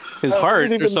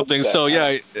heart or something. So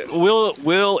yeah,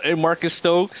 Will and Marcus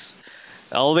Stokes,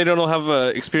 although they don't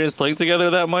have experience playing together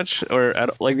that much, or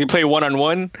like they play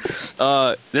 1-on-1,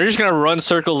 they're just gonna run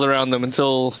circles around them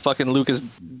until fucking Lucas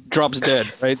drops dead,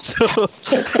 right? So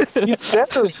he's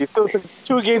definitely still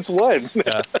 2 against 1.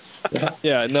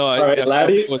 Yeah. No,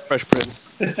 Laddie with Fresh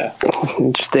Prince.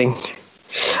 Interesting.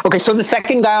 Okay, so the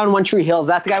second guy on One Tree Hill, is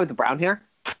that the guy with the brown hair?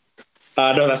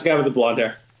 No, that's the guy with the blonde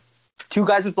hair. 2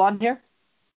 guys with blonde hair?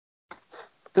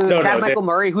 Chad Michael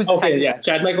Murray. Who's the second guy?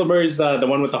 Chad Michael Murray's the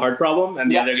one with the heart problem,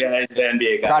 and the other guy is the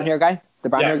NBA guy. Brown hair guy? The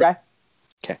brown hair guy?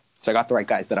 Okay, so I got the right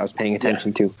guys that I was paying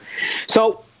attention to.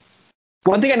 So,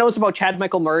 one thing I noticed about Chad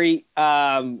Michael Murray,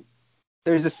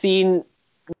 there's a scene,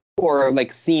 or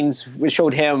like scenes, which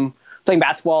showed him playing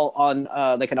basketball on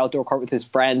like an outdoor court with his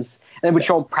friends, and then would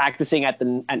show him practicing at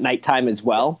nighttime as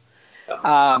well.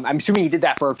 I'm assuming he did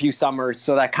that for a few summers,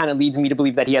 so that kind of leads me to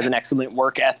believe that he has an excellent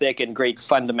work ethic and great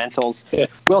fundamentals.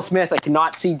 Will Smith, I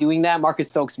cannot see doing that.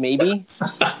 Marcus Stokes, maybe.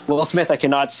 Will Smith, I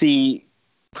cannot see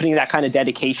putting that kind of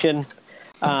dedication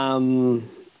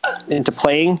into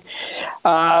playing.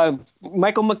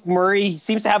 Michael McMurray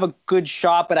seems to have a good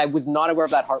shot, but I was not aware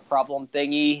of that heart problem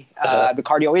thingy. The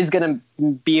cardio is going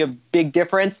to be a big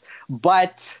difference,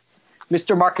 but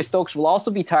Mr. Marcus Stokes will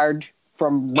also be tired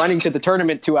from running to the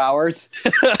tournament 2 hours.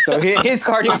 So his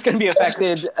cardio is going to be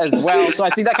affected as well. So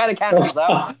I think that kind of cancels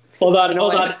out. Hold on.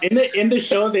 In the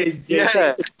show, they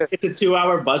say it's a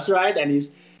 2-hour bus ride, and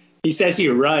he says he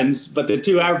runs, but the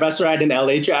 2-hour bus ride in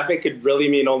LA traffic could really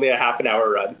mean only a half an hour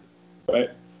run,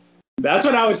 right? That's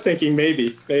what I was thinking.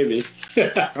 Maybe.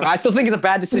 I still think it's a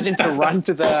bad decision to run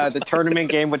to the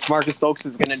tournament game, which Marcus Stokes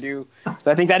is going to do.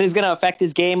 So I think that is going to affect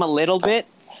his game a little bit.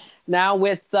 Now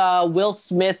with Will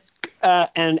Smith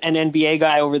and an NBA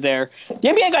guy over there, the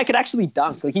NBA guy could actually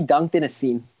dunk. Like he dunked in a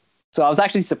scene. So I was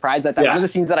actually surprised at that. One of the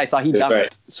scenes that I saw, he dunked.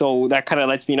 Right. So that kind of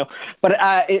lets me know. But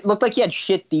it looked like he had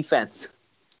shit defense.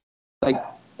 Like,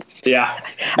 yeah.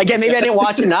 Again, maybe I didn't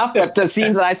watch enough, but the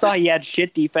scenes that I saw, he had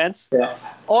shit defense. Yeah.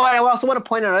 Oh, I also want to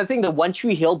point out another thing: the One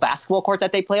Tree Hill basketball court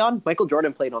that they play on, Michael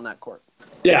Jordan played on that court.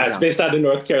 Yeah, it's based out of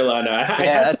North Carolina.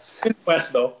 That's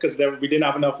West though, because we didn't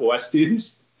have enough West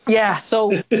students. Yeah,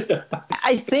 so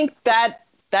I think that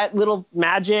little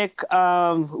magic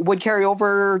would carry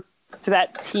over to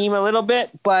that team a little bit,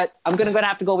 but I'm gonna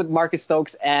have to go with Marcus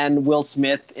Stokes and Will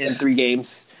Smith in 3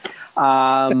 games.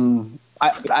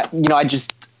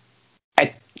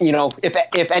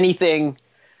 If anything,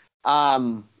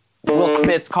 Will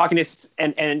Smith's cockiness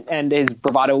and his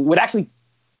bravado would actually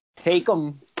take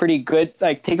him pretty good,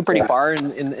 like take him pretty far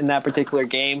in that particular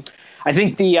game. I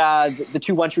think the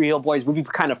 2 One Tree Hill boys would be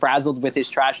kind of frazzled with his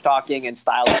trash talking and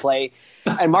style of play.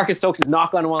 And Marcus Stokes is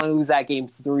not going to want to lose that game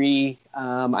 3.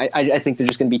 I think they're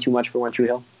just going to be too much for One Tree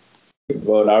Hill. Good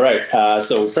vote. All right.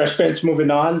 So Fresh Prince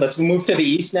moving on. Let's move to the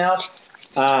East now.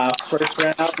 First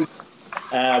round,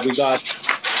 we got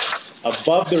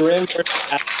Above the Rim.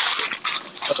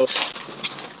 So,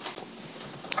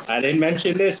 I didn't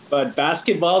mention this, but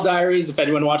Basketball Diaries, if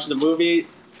anyone watched the movie,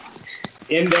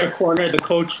 in their corner, the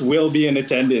coach will be in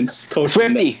attendance. Coach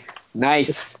Swifty.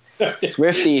 Nice.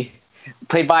 Swifty.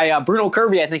 Played by Bruno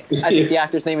Kirby, I think the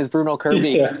actor's name is Bruno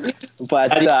Kirby. Yeah. But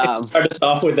start us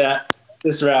off with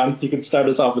this round. You can start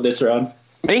us off with this round.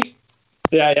 Me?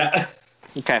 Yeah.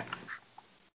 Okay.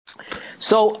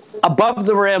 So Above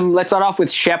the Rim, let's start off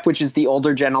with Shep, which is the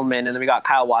older gentleman, and then we got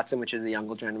Kyle Watson, which is the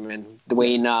younger gentleman.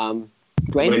 Dwayne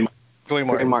Dwayne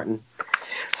Martin.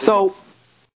 So,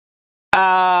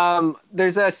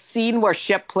 there's a scene where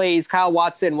Shep plays Kyle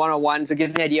Watson 101 to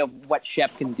give an idea of what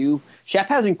Shep can do. Shep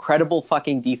has incredible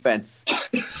fucking defense.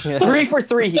 3 for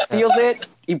 3. He steals it.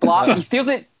 He blocks. He steals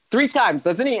it 3 times,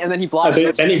 doesn't he? And then he blocks.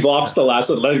 Then he blocks the last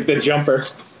one, like the jumper.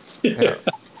 Yeah.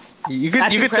 You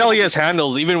could tell he has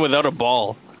handles even without a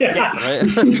ball. Yeah. Right?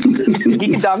 He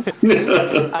can dunk.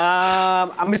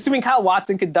 I'm assuming Kyle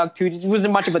Watson could dunk too. He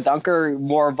wasn't much of a dunker,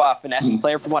 more of a finesse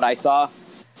player from what I saw.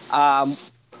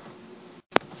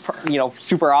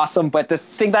 Super awesome. But the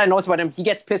thing that I noticed about him, he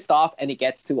gets pissed off and it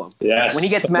gets to him. Yes. When he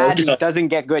gets mad, he doesn't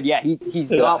get good. Yeah, he's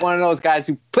not one of those guys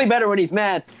who play better when he's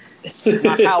mad.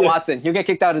 Not Kyle Watson. He'll get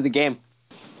kicked out of the game.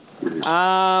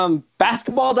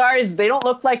 Basketball Diaries, they don't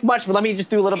look like much, but let me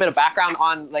just do a little bit of background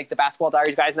on like the Basketball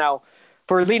Diaries guys. Now,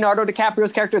 for Leonardo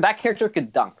DiCaprio's character, that character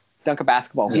could dunk a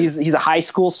basketball. He's a high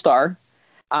school star.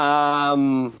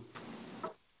 One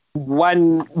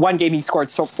game he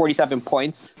scored 47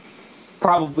 points,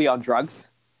 probably on drugs.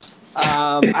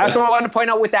 I also want to point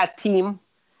out with that team,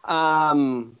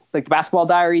 like the Basketball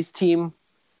Diaries team,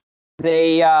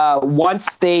 they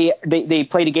once they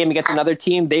played a game against another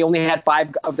team, they only had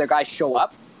 5 of their guys show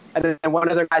up, and then one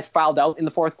of their guys fouled out in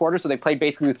the fourth quarter, so they played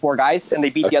basically with 4 guys, and they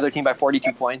beat the other team by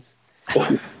 42 points. Mark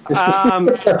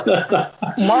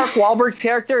Wahlberg's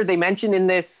character, they mentioned in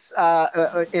this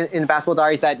in Basketball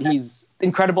Diaries that he's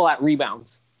incredible at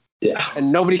rebounds. Yeah.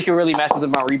 And nobody can really mess with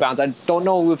him about rebounds. I don't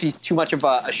know if he's too much of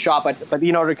a shot, but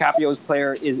Leonardo DiCaprio's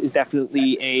player is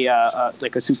definitely a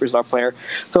superstar player.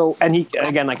 So, and he,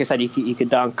 again, like I said, he could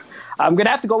dunk. I'm going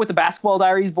to have to go with the Basketball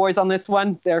Diaries boys on this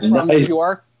one. They're from New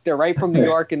York. They're right from New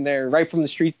York, and they're right from the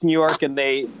streets of New York, and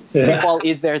football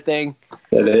is their thing.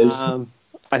 It is.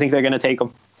 I think they're going to take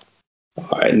them.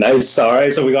 All right, nice. All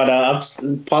right, so we got a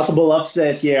possible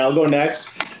upset here. I'll go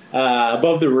next.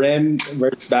 Above the Rim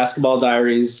versus Basketball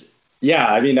Diaries.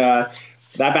 Yeah, I mean, that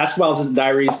Basketball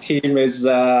Diaries team is,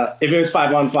 if it was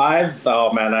 5-on-5,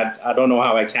 oh man, I don't know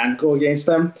how I can go against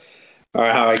them or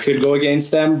how I could go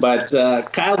against them. But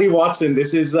Kylie Watson,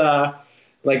 this is,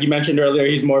 like you mentioned earlier,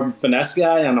 he's more of a finesse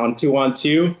guy, and on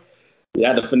 2-on-2,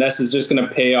 yeah, the finesse is just going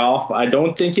to pay off. I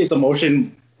don't think his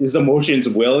emotions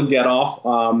will get off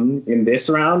in this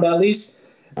round, at least.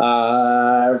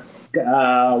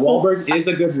 Wahlberg is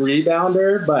a good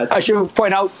rebounder, but I should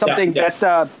point out something that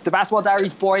the Basketball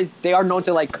Diaries boys, they are known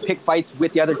to like pick fights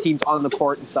with the other teams on the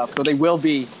court and stuff, so they will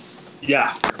be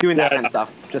doing that kind of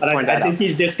stuff. I think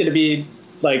he's just going to be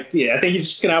I think he's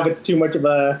just going to have too much of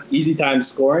a easy time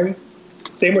scoring.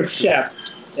 Same with Shep,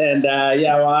 and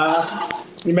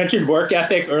you mentioned work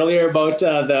ethic earlier about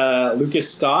the Lucas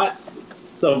Scott.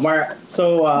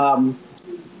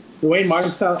 Dwayne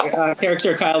Martin's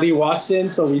character, Kylie Watson,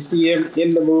 so we see him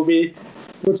in the movie.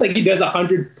 Looks like he does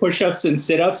 100 push-ups and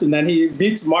sit-ups, and then he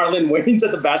beats Marlon Wayans at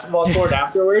the basketball court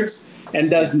afterwards and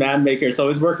does man maker. So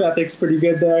his work ethic's pretty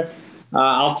good there.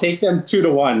 I'll take them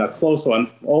 2-1, a close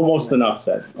one, almost an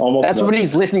upset. That's when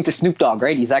he's listening to Snoop Dogg,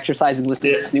 right? He's exercising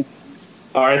listening to Snoop.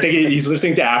 Or I think he's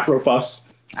listening to Afro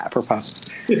Puffs.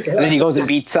 And then he goes and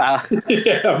beats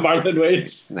Marlon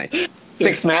Wayans. Nice.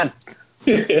 6 man.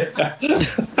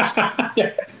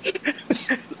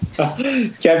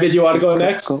 Kevin, you want to go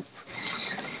next? Cool.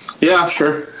 Yeah,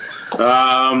 sure.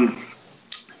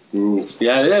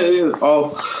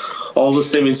 All the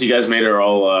statements you guys made are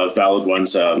all valid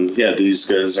ones. These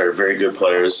guys are very good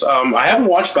players. I haven't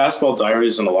watched Basketball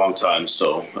Diaries in a long time,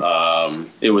 so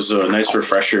it was a nice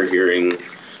refresher hearing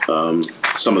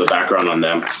some of the background on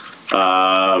them.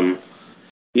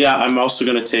 I'm also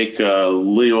going to take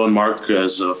Leo and Mark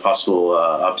as a possible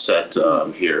upset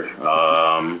here.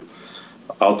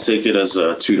 I'll take it as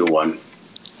a 2-1.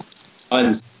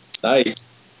 Nice.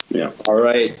 Yeah. All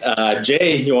right.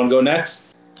 Jay, you want to go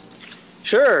next?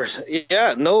 Sure.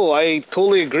 Yeah. No, I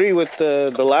totally agree with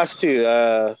the last two.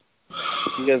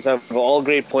 You guys have all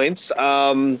great points.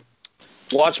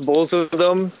 Watch both of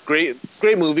them. Great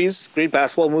movies. Great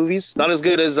basketball movies. Not as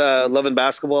good as Love and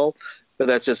Basketball, but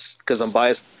that's just because I'm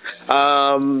biased.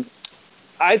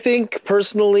 I think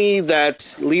personally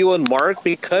that Leo and Mark,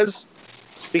 because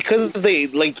they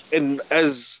and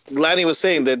as Lanny was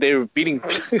saying, that they were beating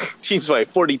teams by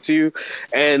 42,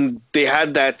 and they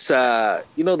had that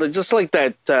just like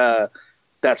that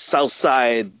South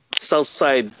Side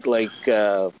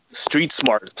street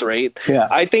smarts, right? Yeah.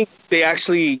 I think they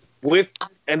actually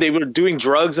and they were doing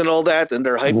drugs and all that, and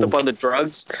they're hyped up on the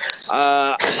drugs.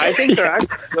 I think they're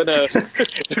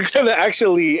gonna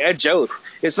actually edge out.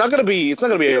 It's not gonna be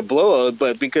a blowout,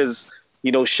 but because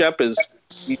Shep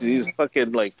he's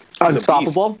fucking like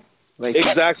unstoppable,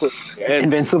 exactly,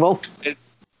 invincible.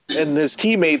 his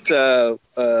teammate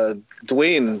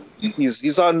Dwayne,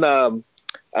 he's on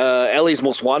LA's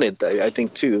Most Wanted, I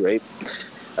think too, right?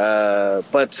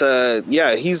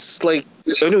 Yeah, he's like,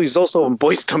 I know he's also in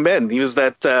Boys to Men. He was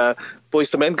that Boys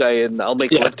to Men guy in I'll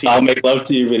Make Love to You. I'll Make Love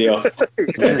to You video.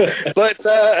 But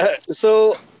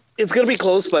so it's gonna be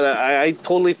close, but I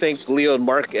totally think Leo and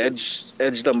Mark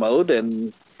edged them out,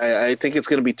 and I think it's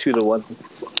gonna be 2-1.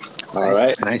 All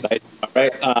right, Nice. All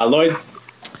right, Lloyd.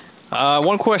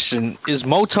 One question: is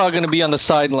Mota going to be on the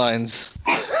sidelines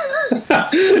with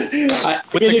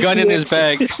the gun in his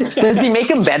bag? Does he make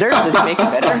him better? No,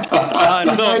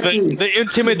 the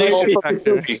intimidation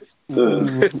factor.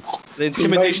 The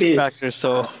intimidation factor.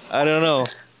 So I don't know.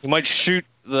 He might shoot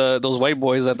those white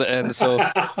boys at the end. So,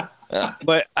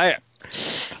 but I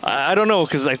don't know,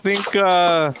 because I think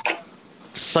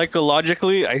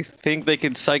psychologically, I think they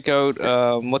could psych out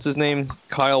what's his name,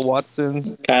 Kyle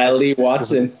Lee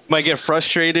Watson might get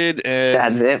frustrated, and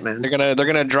that's it, man. they're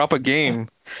gonna drop a game.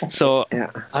 So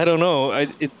Yeah. I don't know.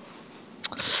 They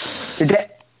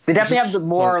definitely have the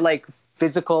more like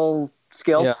physical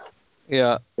skills.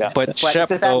 Yeah. But But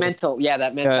Shep, it's that though, mental. Yeah,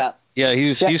 that yeah, mental.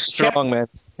 he's Shep- strong, man.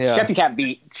 Yeah. Shep you can't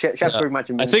beat. Shep's pretty much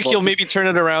I invincible. think he'll maybe turn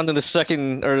it around in the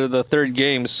second or the third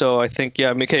game. So I think,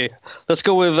 okay, let's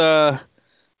go with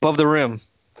above the rim.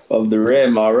 of the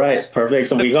rim. All right,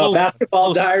 perfect. We got Close.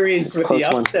 Basketball Diaries with Close the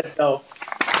one. upset, though.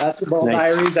 Basketball Nice.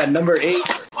 Diaries at number 8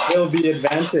 will be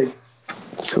advancing.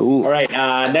 Cool. All right,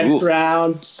 next Ooh.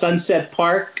 round, Sunset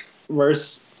Park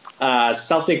versus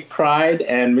Celtic Pride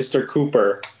and Mr.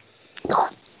 Cooper.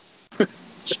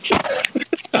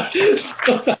 I'm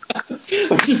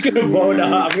just gonna vote.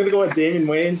 I'm gonna go with Damon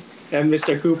Wayans and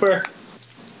Mr. Cooper.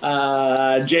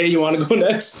 Jay, you want to go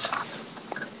next?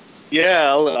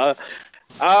 Yeah,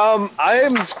 I'm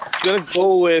gonna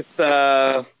go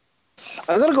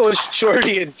with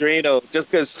Shorty and Drano, just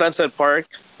because Sunset Park,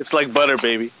 it's like butter,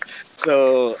 baby.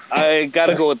 So I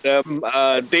gotta go with them.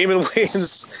 Damon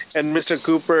Wayans and Mr.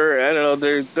 Cooper, I don't know,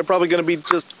 they're probably gonna be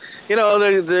just,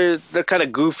 they're kind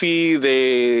of goofy.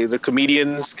 They're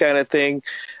comedians kind of thing.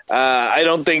 I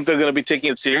don't think they're gonna be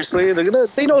taking it seriously.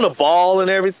 They know the ball and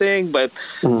everything, but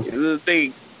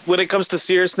when it comes to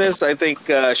seriousness, I think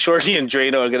Shorty and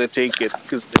Drano are gonna take it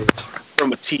because they're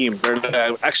from a team.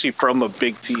 They're actually from a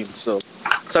big team. So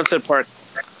Sunset Park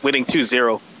winning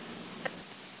 2-0.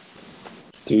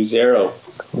 2-0.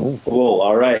 Cool.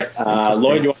 All right.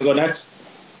 Lloyd, you want to go next?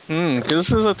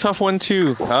 This is a tough one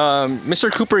too.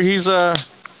 Mr. Cooper, he's a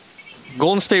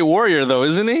Golden State Warrior though,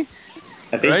 isn't he?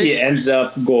 I think he ends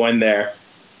up going there.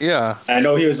 Yeah. I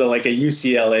know he was like a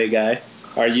UCLA guy.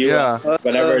 Or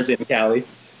whatever is in Cali.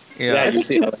 Yeah. I think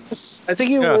he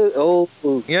Yeah. was. Oh,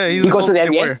 Yeah, he's He a goes to the Golden State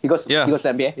NBA. Warrior. He goes to the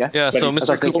NBA. Yeah. Yeah, But so he-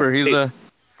 Mr. Cooper, he's a,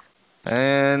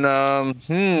 and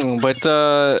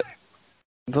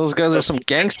those guys are some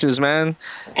gangsters, man.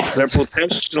 they're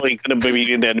potentially going to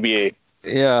be in the NBA.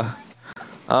 Yeah.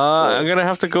 I'm gonna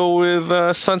have to go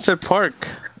with Sunset Park.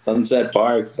 Sunset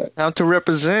Park. Time to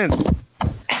represent.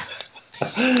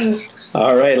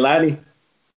 All right, Laddie.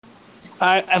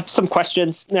 I have some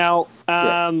questions now.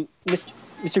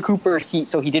 Mr. Cooper, he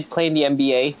did play in the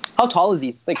NBA. How tall is he?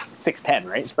 He's like 6'10",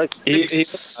 right? Like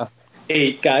He's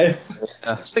 8 guy.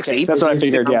 6'8". That's what I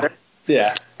figured. Yeah.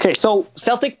 Yeah. Okay, so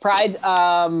Celtic Pride,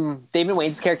 Damon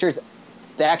Wayans' characters,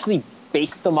 they actually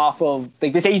based them off of,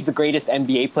 like, they say he's the greatest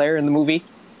NBA player in the movie.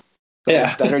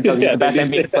 Yeah. I heard he's the best they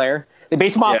NBA do. player. They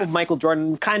base him off Yeah. of Michael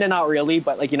Jordan, kind of not really,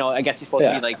 but like, I guess he's supposed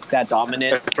to be like that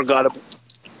dominant. I forgot about.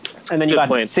 And then you Good got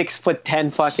point.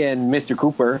 6'10" fucking Mr.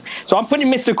 Cooper. So I'm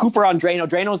putting Mr. Cooper on Drano.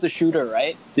 Drano's the shooter,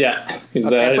 right? Yeah. He's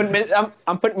Okay,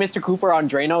 I'm putting Mr. Cooper on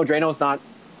Drano. Drano's not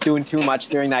doing too much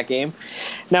during that game.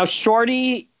 Now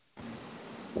Shorty,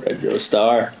 Retro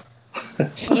Star.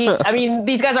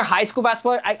 these guys are high school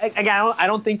basketball. I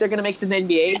don't think they're gonna make it to the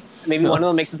NBA. Maybe one of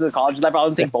them makes it to the college level. I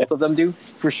don't think both of them do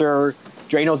for sure.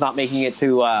 Drano's not making it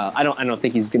to. I don't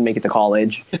think he's gonna make it to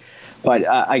college. But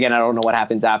again, I don't know what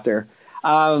happens after.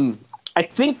 I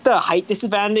think the height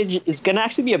disadvantage is gonna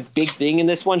actually be a big thing in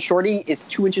this one. Shorty is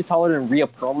 2 inches taller than Rhea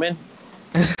Perlman.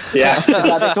 Yeah.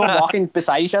 They're someone walking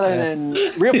beside each other, and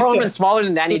then Rhea Perlman's smaller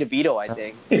than Danny DeVito, I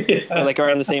think. They're like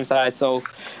around the same size. So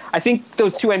I think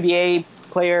those two NBA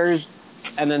players,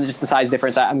 and then just the size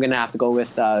difference, I'm going to have to go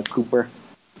with Cooper.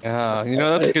 Yeah,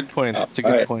 that's a good point. That's a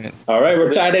good Alright. point. All right,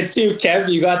 we're tied at 2. Kev,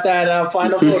 you got that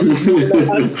final vote? Who's moving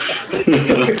on?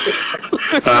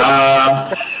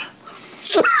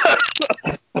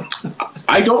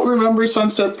 I don't remember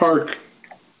Sunset Park.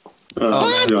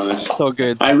 To be honest, So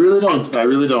good. I really don't. Yeah,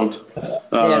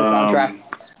 the soundtrack.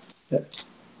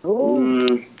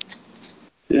 Mm,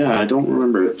 Yeah, I don't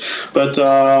remember it. But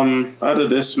out of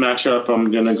this matchup,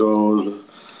 I'm gonna go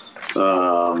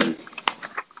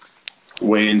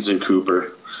Waynes and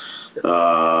Cooper.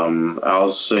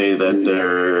 I'll say that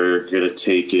they're gonna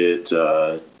take it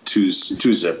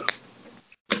 2-zip.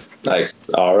 Nice.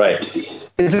 All right.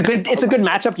 It's a good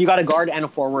matchup. You got a guard and a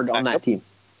forward on that team.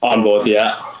 On both,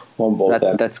 yeah. On both.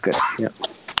 That's good. Yeah.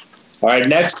 All right.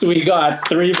 Next, we got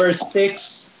 3 vs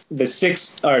 6. It's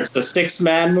the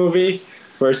 6-man movie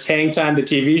versus Hang Time, the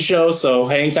TV show. So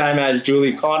Hang Time has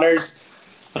Julie Connors.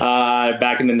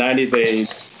 Back in the 90s, they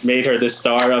made her the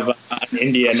star of an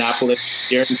Indianapolis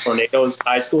Tornadoes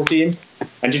high school team.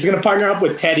 And she's going to partner up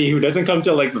with Teddy, who doesn't come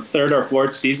till like the 3rd or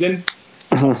 4th season.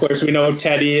 Of course, we know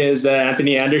Teddy is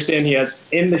Anthony Anderson.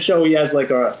 In the show, he has like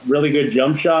a really good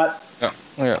jump shot.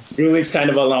 Yeah. Julie's kind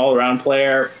of an all-around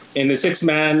player. In the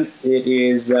 6-man, it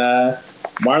is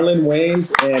Marlon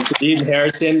Wayans and Kadeem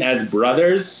Harrison as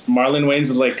brothers. Marlon Wayans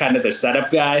is like kind of the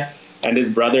setup guy, and his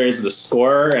brother is the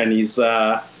scorer, and he's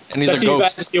a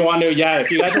ghost. If you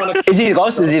guys want to. Is he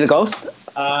the ghost?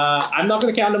 I'm not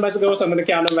going to count him as a ghost. I'm going to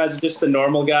count him as just the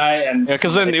normal guy. And Yeah,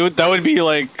 because then that would be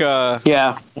like 1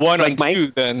 like or 2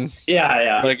 Mike? then.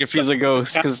 Yeah. Like if he's a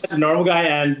ghost. As the normal guy,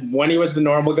 and when he was the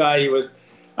normal guy, he was.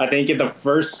 I think in the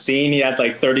first scene he had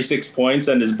like 36 points,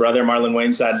 and his brother Marlon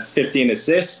Wayans had 15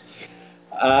 assists.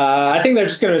 I think they're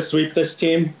just going to sweep this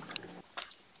team.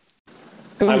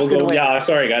 I will go. Yeah,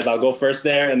 sorry guys, I'll go first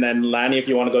there, and then Lanny, if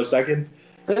you want to go second.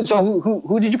 So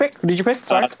who did you pick?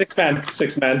 Sorry. 6-man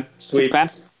sweep. 6-man.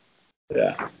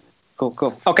 Yeah.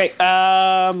 Cool. Okay.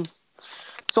 So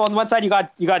on one side you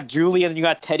got Julie and you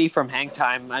got Teddy from Hang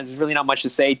Time. There's really not much to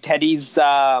say. Teddy's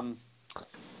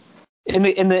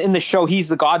in the show, he's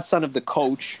the godson of the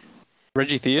coach,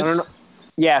 Reggie Theus? I don't know.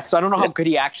 Yeah, so I don't know how good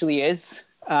he actually is.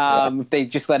 If they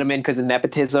just let him in because of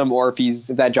nepotism, or if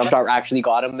that jump shot actually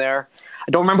got him there.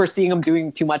 I don't remember seeing him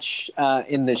doing too much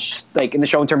in the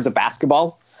show in terms of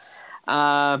basketball.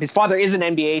 His father is an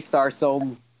NBA star,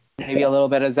 so maybe a little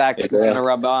bit of Zach is going to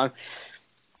rub on.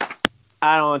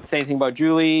 I don't want to say anything about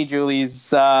Julie.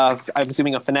 Julie's, I'm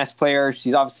assuming, a finesse player.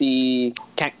 She's obviously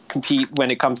can't compete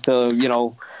when it comes to,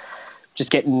 just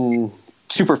getting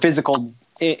super physical,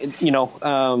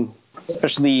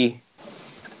 especially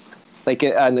like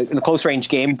in the close range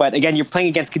game. But again, you're playing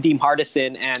against Kadeem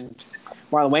Hardison and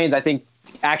Marlon Wayans. I think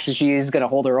actually she is going to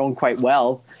hold her own quite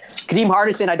well. Kadeem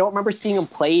Hardison, I don't remember seeing him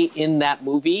play in that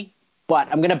movie, but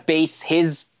I'm going to base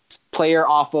his player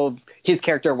off of his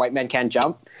character, White Man Can't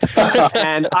Jump.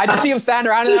 And I just see him stand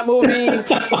around in that movie.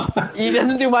 He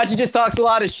doesn't do much. He just talks a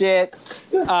lot of shit.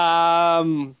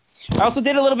 I also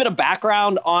did a little bit of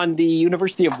background on the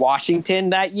University of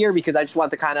Washington that year because I just wanted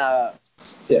to kind of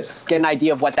get an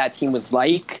idea of what that team was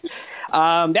like. They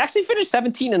actually finished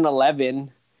 17-11.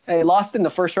 They lost in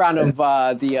the first round of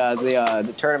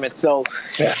the tournament. So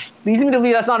leads me to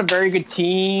believe that's not a very good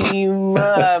team.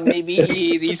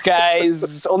 Maybe these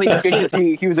guys only as good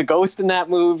because he was a ghost in that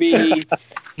movie.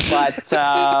 But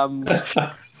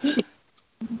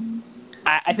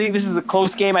I think this is a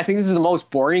close game. I think this is the most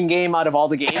boring game out of all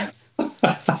the games.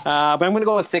 But I'm going to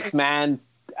go with 6-man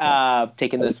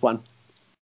taking this one.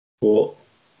 Cool.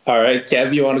 All right,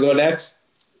 Kev, you want to go next?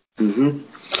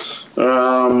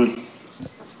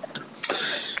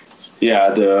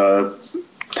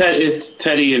 It's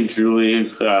Teddy and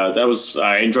Julie.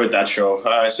 I enjoyed that show.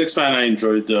 6-man, I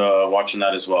enjoyed watching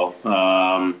that as well.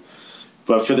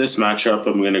 But for this matchup,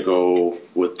 I'm going to go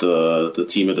with the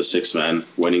team of the 6-man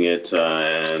winning it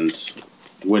and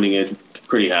winning it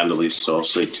pretty handily. So I'll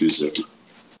say 2-zip.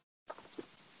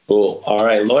 Cool. All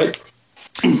right, Lloyd.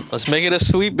 Let's make it a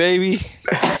sweep, baby.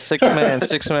 6-man.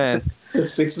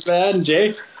 6-man,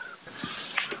 Jay.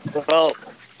 Well,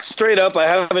 straight up, I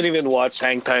haven't even watched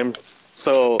Hang Time,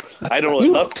 so I don't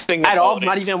know nothing at all. about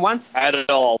Not it. even once. At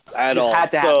all. Had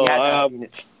to have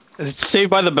it. It's Saved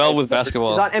by the Bell with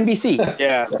basketball. It's on NBC.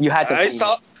 Yeah, You had to.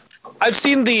 I've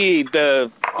seen the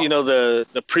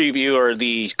preview or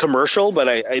the commercial, but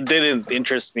it didn't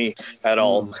interest me at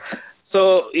all.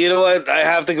 So you know what? I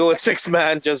have to go with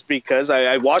 6-man just because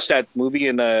I watched that movie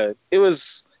and it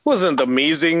wasn't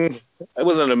amazing. It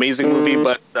wasn't an amazing movie,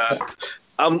 but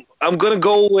I'm gonna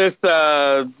go with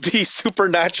the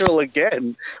Supernatural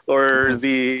again or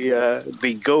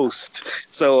the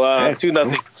Ghost. So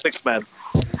 2-0 6-man.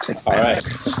 All right.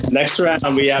 Next round,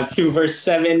 we have 2 vs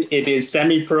 7. It is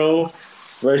Semi-Pro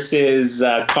versus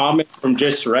Common from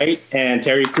Just Right and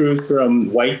Terry Crews from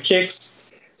White Chicks.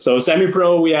 So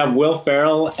Semi-Pro, we have Will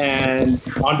Ferrell and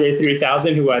Andre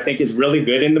 3000, who I think is really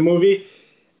good in the movie.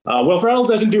 Will Ferrell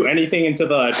doesn't do anything into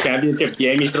the championship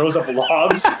game. He throws up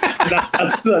lobs.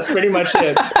 That's pretty much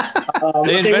it.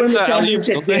 They win the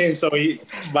championship game, so he.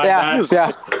 Yeah.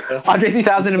 Andre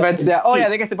 3000 invents that. Oh yeah,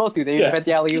 I guess they both do. They invent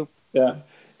the alley-oop. Yeah.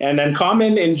 And then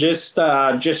Common in just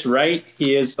right.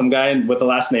 He is some guy with the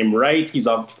last name Wright. He's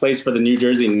plays for the New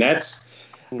Jersey Nets.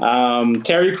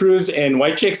 Terry Crews in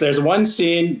White Chicks. There's one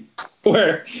scene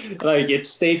where it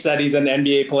states that he's an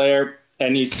NBA player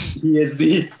and he is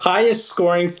the highest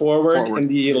scoring forward in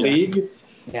the league.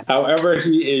 Yeah. However,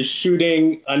 he is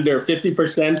shooting under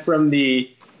 50% from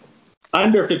the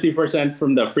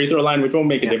free throw line, which won't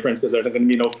make a difference because there's going to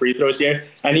be no free throws here.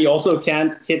 And he also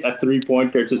can't hit a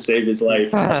 3-pointer to save his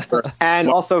life. And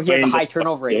also he has a high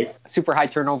turnover rate, super high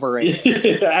turnover rate.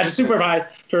 A super high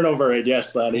turnover rate,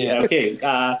 yes, Laddie. Yeah. Okay,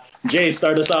 Jay,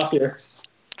 start us off here.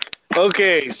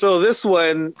 Okay, so this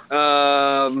one,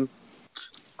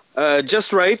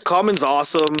 just right. Common's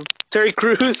awesome. Terry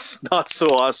Crews, not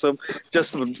so awesome.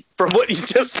 Just from what you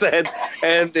just said.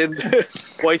 And in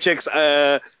White Chicks,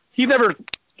 he never,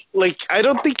 I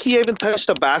don't think he even touched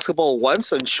a basketball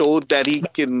once and showed that he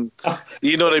can,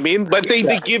 you know what I mean? But they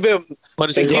give him,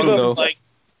 they give him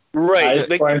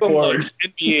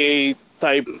NBA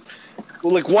type.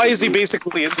 Why is he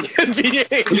basically in the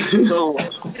NBA? So,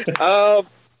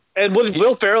 and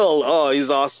Will Ferrell, he's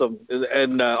awesome.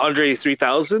 And Andre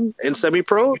 3000 in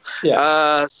semi-pro.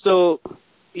 Yeah. So,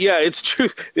 yeah, it's true.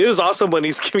 It was awesome when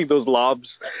he's giving those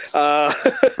lobs. Andre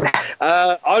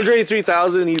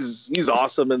 3000, he's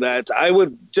awesome in that.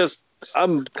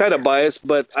 I'm kind of biased,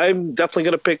 but I'm definitely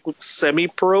going to pick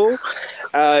semi-pro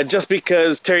just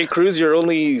because Terry Crews, you're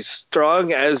only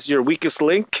strong as your weakest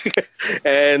link.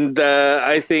 And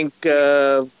I think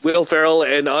Will Ferrell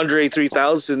and Andre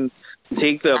 3000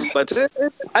 take them. But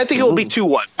I think it will be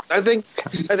 2-1. I think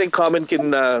Common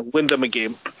can win them a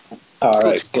game. All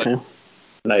right.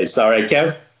 Nice. All right,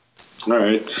 Kev. All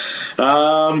right.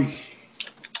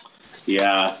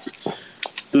 Yeah.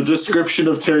 The description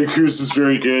of Terry Crews is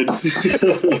very good.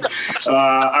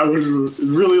 I would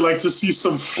really like to see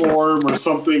some form or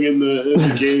something in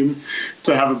the game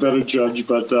to have a better judge,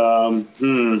 but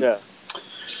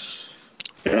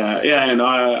yeah, and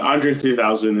Andre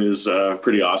 3000 is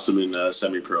pretty awesome in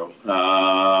semi-pro.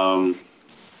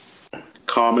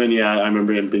 Common, yeah, I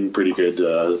remember him being pretty good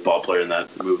ball player in that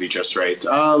movie, just right.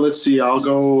 Let's see, I'll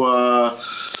go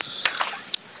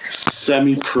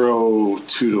semi-pro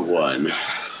 2-1.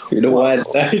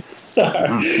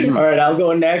 2-1. All right, I'll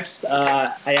go next. I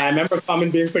remember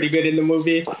Common being pretty good in the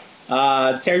movie.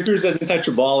 Terry Crews doesn't touch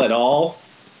a ball at all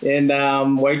in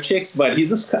White Chicks, but he's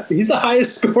the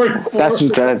highest scoring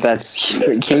forward.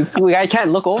 I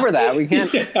can't look over that. We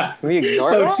can't. We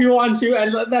ignore that. So 2-on-2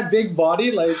 and that big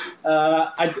body,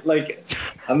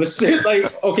 I'm assuming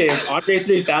okay, if Andre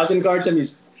 3000 guards him,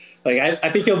 he's I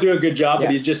think he'll do a good job,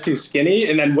 but he's just too skinny.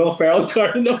 And then Will Ferrell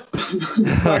guarding the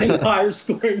highest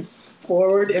scoring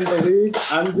forward in the league.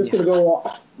 I'm just gonna go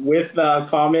with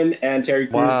Common and Terry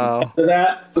Crews after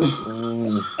that.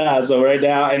 So right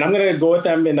now, and I'm gonna go with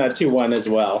them in a 2-1 as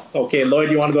well. Okay, Lloyd,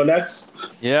 you want to go next?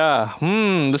 Yeah.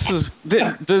 This is.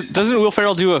 Doesn't Will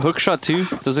Ferrell do a hook shot too?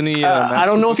 Doesn't he? I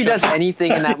don't know if he does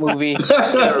anything in that movie.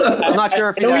 I'm not sure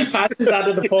if he does. He passes out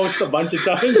of the post a bunch of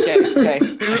times. Okay.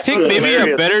 I think maybe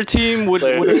a better team would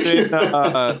have been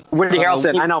Woody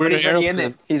Harrelson. I know, but he's already in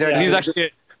it.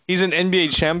 He's an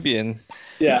NBA champion.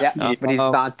 Yeah, but he's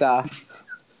not.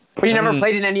 But he never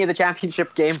played in any of the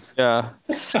championship games. Yeah.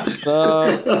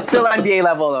 Still NBA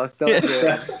level though.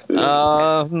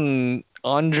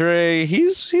 Andre,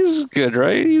 he's good,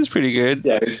 right? He's pretty good.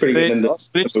 Yeah, he's pretty good.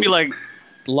 Did he be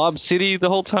Lob City the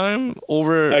whole time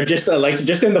over? Just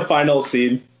in the final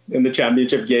scene in the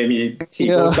championship game, he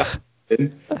goes back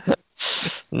in.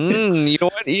 You know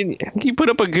what? He put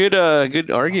up a good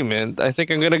argument. I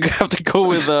think I'm gonna have to go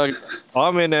with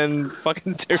Common and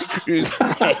fucking Terry Crews.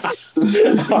 Nice.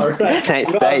 All right.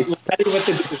 Nice. Ready with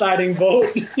the deciding vote.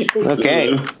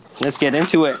 Okay, let's get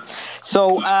into it.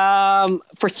 So,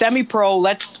 for semi-pro,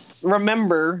 let's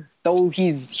remember, though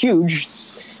he's huge,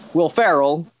 Will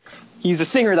Ferrell, he's a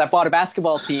singer that bought a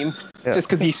basketball team just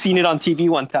because he's seen it on TV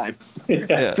one time.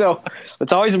 Yeah. So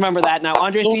let's always remember that. Now,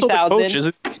 Andre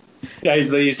 3000. Yeah,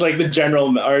 he's like the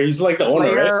general, or he's like the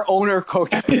owner, player, right? Owner,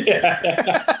 coach.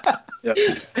 Yeah.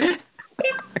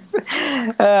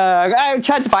 I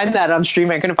tried to find that on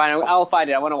stream. I couldn't find it. I'll find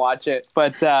it. I want to watch it.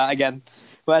 But Andre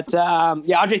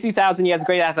 3000, he has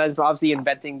great athleticism, obviously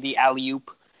inventing the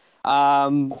alley-oop.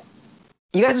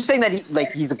 You guys are saying that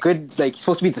he's a good, he's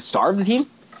supposed to be the star of the team?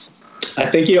 I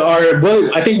think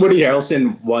I think Woody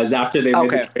Harrelson was after they made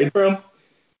the trade for him.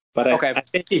 But I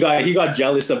think he got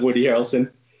jealous of Woody Harrelson.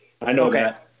 I know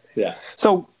that. Yeah.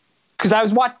 So, because I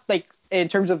was like in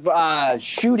terms of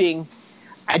shooting,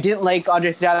 I didn't like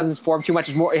Andre 3000's form too much.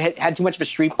 It had too much of a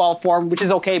street ball form, which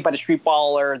is okay, but a street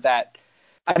baller that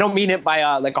I don't mean it by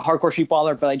like a hardcore street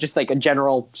baller, but just like a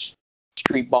general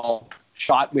street ball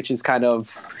shot, which is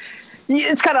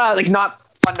it's kind of like not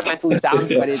fundamentally sound,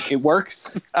 but it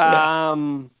works.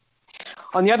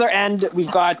 On the other end, we've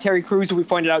got Terry Crews, who we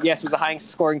pointed out, yes, was the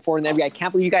highest scoring forward in the NBA. I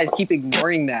can't believe you guys keep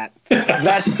ignoring that.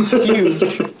 That's huge.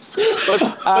 Let's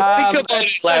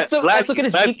look at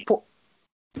his weak point.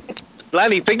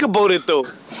 Lanny, think about it though.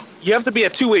 You have to be a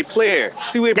two-way player.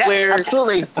 Player.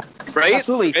 Absolutely. Right?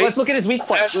 Absolutely. So let's look at his weak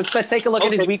points. Let's take a look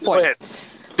at his weak points.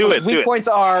 His weak points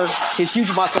are his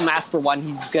huge muscle mass, for one.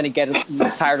 He's going to get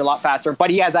tired a lot faster, but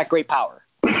he has that great power.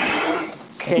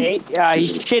 Okay,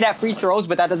 he's shit at free throws,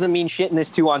 but that doesn't mean shit in this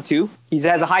 2-on-2. He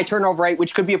has a high turnover rate,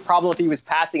 which could be a problem if he was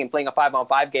passing and playing a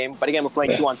 5-on-5 game. But again, we're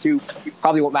playing 2-on-2.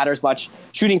 Probably won't matter as much.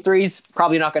 Shooting threes,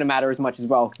 probably not going to matter as much as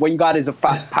well. What you got is a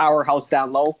powerhouse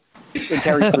down low in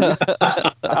Terry Crews.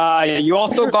 You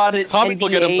also got it. Common will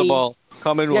get him the ball.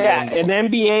 Common will get him.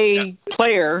 An NBA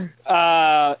player,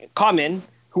 Common,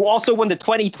 who also won the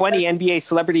 2020 NBA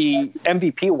Celebrity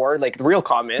MVP Award, like the real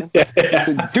Common.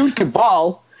 Dude could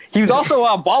ball. He was also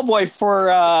a ball boy for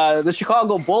the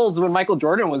Chicago Bulls when Michael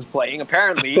Jordan was playing,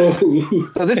 apparently.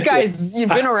 So this guy's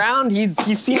been around. He's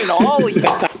seen it all. We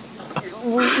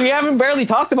haven't barely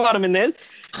talked about him in this.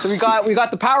 So we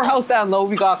got the powerhouse down low.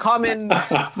 We got Common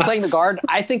playing the guard.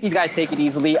 I think these guys take it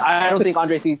easily. I don't think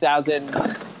Andre 3000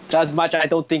 does much. I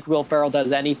don't think Will Ferrell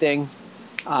does anything.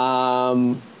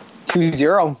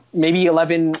 2-0, maybe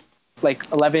 11,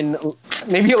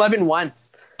 maybe 11-1.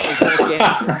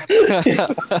 Yeah.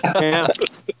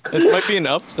 This might be an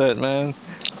upset, man.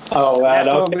 Oh, wow.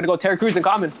 So I'm going to go Terry Crews and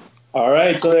Common. All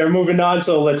right, so they're moving on.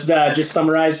 So let's just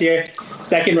summarize here.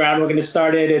 Second round, we're going to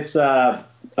start it. It's in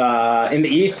the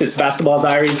East. It's Basketball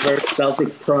Diaries versus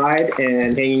Celtic Pride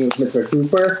and Hanging with Mr.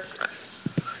 Cooper.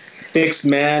 Sixth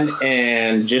Man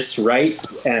and Just Right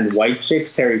and White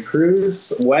Chicks, Terry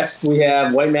Crews. West, we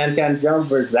have White Man Can't Jump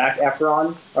versus Zac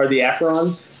Efron, or the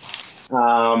Efrons.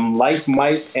 Like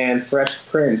Mike and Fresh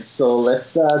Prince. So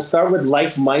let's start with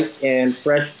Like Mike and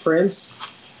Fresh Prince.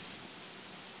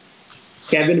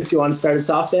 Kevin, if you want to start us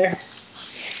off there.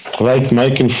 Like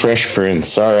Mike and Fresh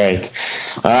Prince. All right.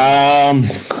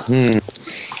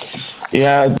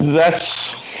 Yeah,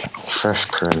 that's Fresh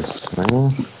Prince,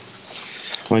 man.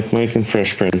 Like Mike and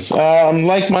Fresh Prince.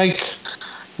 Like Mike,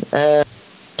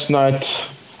 Chestnut,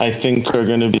 I think are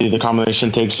going to be the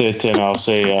combination takes it, and I'll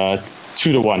say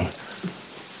 2-1.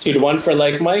 2-1 for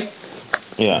Like Mike?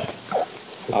 Yeah.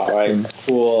 All right,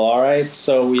 cool. All right,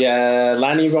 so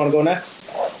Lanny, you want to go next?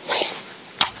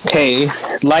 Okay,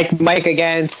 Like Mike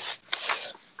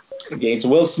against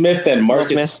Will Smith and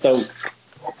Marcus Stokes.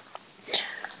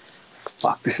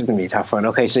 Fuck, this is going to be a tough one.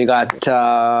 Okay, so you got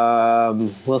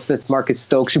Will Smith, Marcus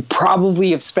Stokes, who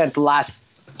probably have spent the last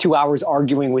 2 hours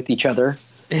arguing with each other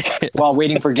while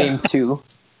waiting for game 2.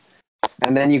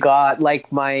 And then you got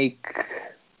Like Mike,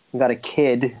 you got a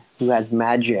kid who has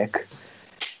magic.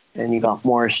 And you got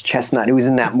Morris Chestnut, who was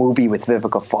in that movie with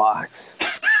Vivica Fox.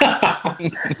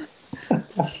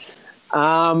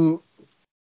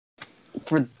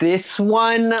 For this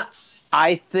one,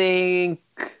 I think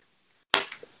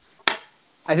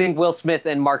Will Smith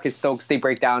and Marcus Stokes, they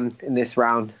break down in this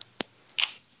round.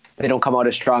 They don't come out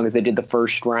as strong as they did the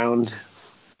first round.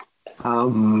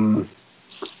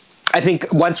 I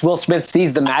think once Will Smith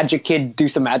sees the magic kid do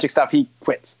some magic stuff, he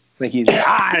quits. Like he's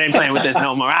I ain't playing with this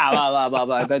no more. Blah blah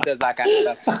blah blah. That kind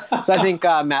of stuff. So I think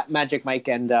Magic Mike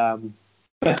and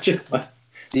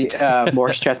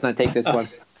Morris Chestnut take this one.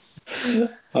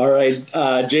 All right,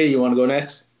 Jay, you want to go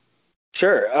next?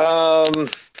 Sure.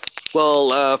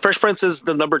 Well, Fresh Prince is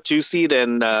the number 2 seed,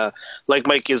 and Like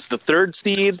Mike is the 3rd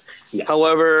seed. Yes.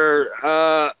 However,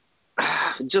 I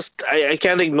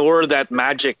can't ignore that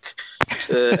magic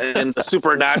and the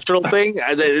supernatural thing.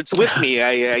 It's with me.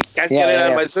 I can't get it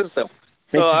out of my system.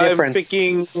 So I'm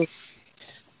picking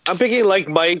Like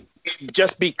Mike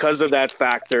just because of that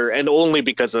factor, and only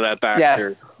because of that factor.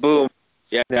 Yes. Boom.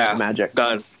 Yeah. Magic.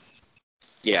 Done.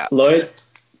 Yeah. Lloyd?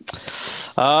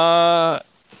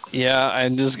 Yeah,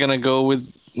 I'm just gonna go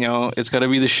with, it's gotta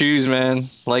be the shoes, man.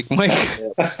 Like Mike.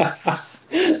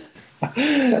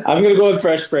 I'm gonna go with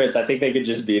Fresh Prince. I think they could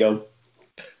just beat him.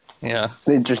 Yeah.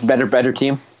 They're just better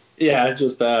team. Yeah,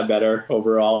 just better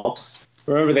overall.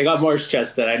 Remember, they got Morris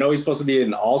Chestnut. I know he's supposed to be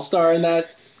an all-star in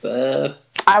that.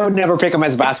 I would never pick him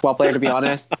as a basketball player, to be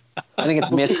honest. I think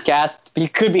it's miscast. He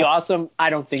could be awesome. I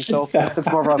don't think so.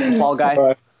 It's more of a football guy. All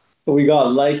right. We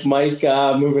got Like Mike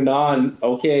moving on.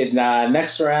 Okay,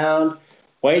 next round.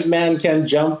 White Man Can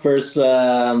Jump versus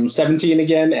 17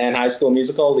 again, and High School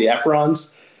Musical, the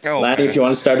Efrons. Lanny, if you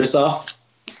want to start us off.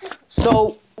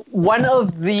 So one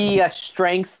of the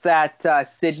strengths that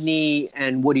Sydney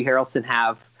and Woody Harrelson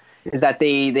have is that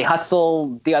they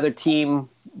hustle the other team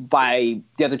by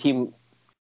the other team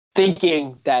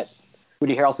thinking that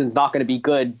Woody Harrelson's not going to be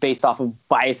good based off of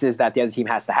biases that the other team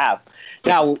has to have.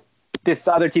 Now, this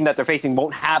other team that they're facing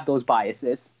won't have those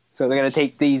biases, so they're going to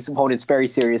take these opponents very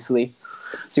seriously.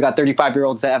 So you got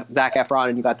 35-year-old Zac Efron,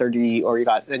 and you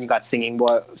got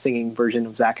singing version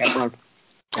of Zac Efron.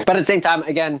 But at the same time,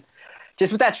 again,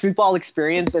 just with that street ball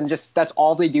experience, and just that's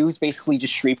all they do is basically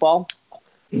just street ball.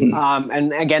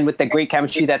 And again, with the great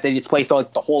chemistry that they display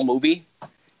throughout the whole movie,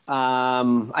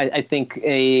 I think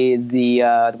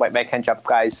the White Man Can't Jump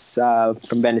guys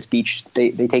from Venice Beach,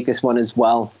 they take this one as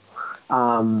well.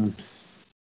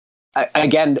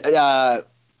 Again,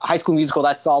 High School Musical,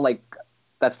 that's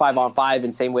 5-on-5,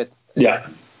 and same with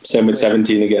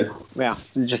 17 again. Yeah,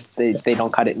 just they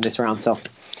don't cut it in this round. So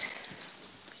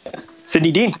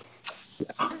Sidney Dean.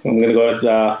 I'm going to go with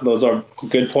those are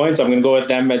good points. I'm going to go with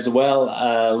them as well.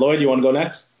 Lloyd, you want to go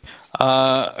next?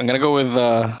 I'm going to go with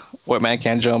White Man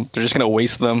Can't Jump. They're just going to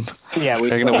waste them. Yeah,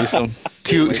 they're going to waste them.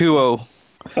 2-0. All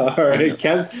right,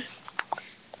 Kev?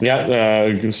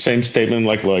 Yeah, same statement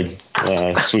like Lloyd.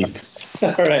 Sweep.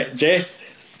 All right, Jay?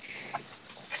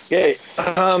 Okay,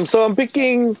 so I'm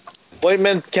picking White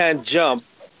Men Can't Jump.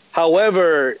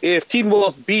 However, if Teen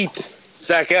Wolf beat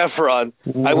Zac Efron,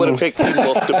 I would have picked Teen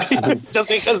Wolf to beat just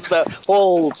because the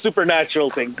whole supernatural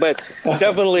thing. But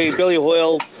definitely Billy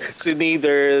Hoyle, Sydney,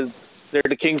 they're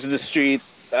the kings of the street.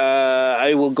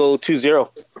 I will go 2-0.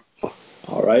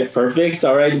 All right, perfect.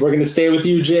 All right, we're going to stay with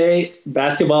you, Jay.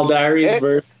 Basketball Diaries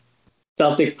versus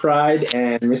Celtic Pride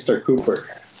and Mr. Cooper.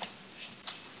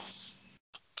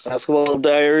 Basketball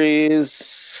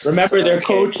Diaries. Remember, their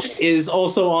coach is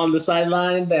also on the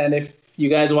sideline, and if you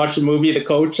guys watch the movie, the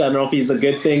coach, I don't know if he's a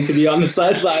good thing to be on the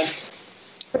sideline.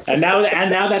 And now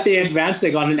that they advanced, they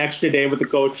got an extra day with the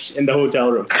coach in the hotel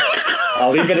room.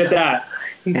 I'll leave it at that.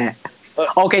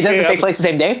 Okay, does it take place the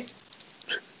same day?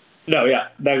 No, yeah,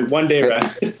 that 1 day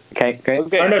rest. Okay, great.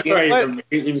 Okay, Oh, no,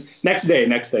 sorry, next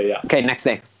day, yeah. Okay, next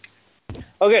day.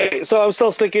 Okay, so I'm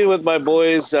still sticking with my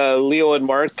boys, Leo and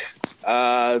Mark.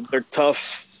 They're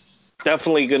tough.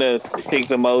 Definitely gonna take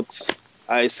them out.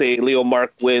 I say Leo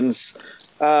Mark wins,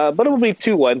 but it will be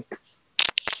 2-1.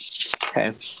 Okay.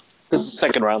 This is the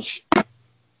second round. All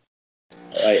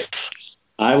right.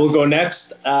 I will go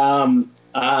next. I'm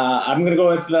going to go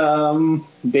with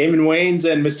Damon Wayans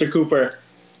and Mr. Cooper.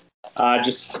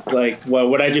 Just like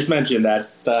what I just mentioned, that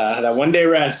 1 day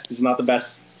rest is not the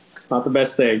best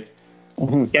thing.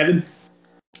 Mm-hmm. Kevin?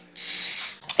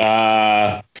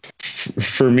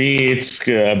 For me, it's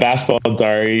Basketball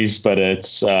Diaries, but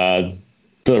it's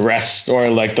the rest or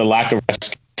like the lack of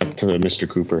rest up to Mr.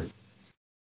 Cooper.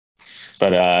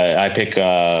 But I pick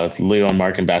Leo and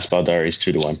Mark and Basketball Diaries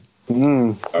 2-1. All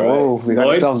right. Oh, we got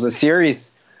ourselves a series.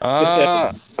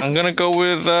 I'm gonna go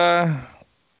with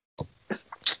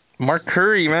Mark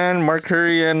Curry, man. Mark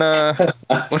Curry and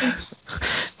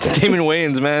Damon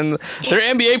Wayans, man. They're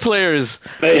NBA players.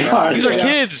 They are. These are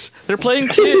kids. They're playing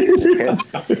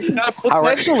kids.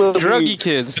 Absolutely. Druggy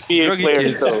kids. NBA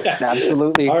players, though.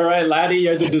 Absolutely. All right, Laddie,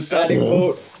 you're the deciding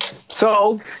vote.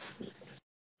 So,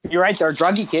 you're right. They're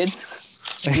druggy kids.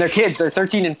 And they're kids. They're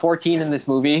 13 and 14 in this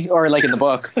movie, or like in the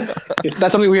book.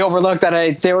 That's something we overlooked that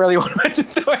I really want to mention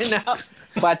right now.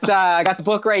 But I got the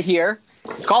book right here.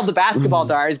 It's called The Basketball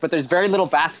Diaries, but there's very little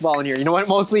basketball in here. You know what?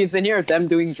 Mostly it's in here. Them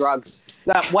doing drugs.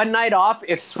 That one night off,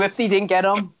 if Swifty didn't get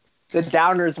him, the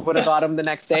Downers would have got him the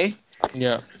next day.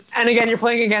 Yeah. And again, you're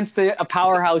playing against a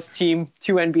powerhouse team,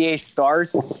 2 NBA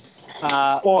stars.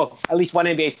 Well, at least one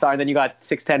NBA star, and then you got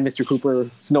 6'10" Mr. Cooper,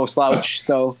 no slouch.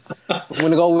 So I'm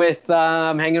going to go with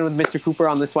hanging with Mr. Cooper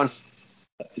on this one.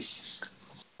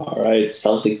 All right,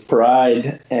 Celtic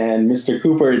Pride and Mr.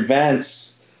 Cooper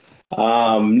advance.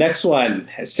 Next one,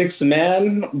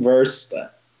 6-man versus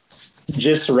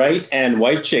Just Right and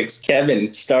White Chicks.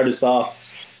 Kevin, start us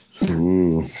off.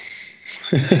 Ooh.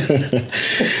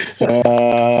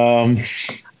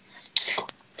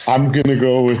 I'm gonna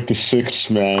go with the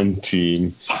 6-man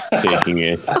team taking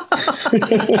it.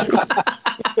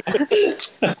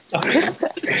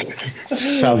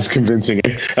 Sounds convincing.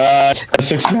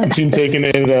 6-man team taking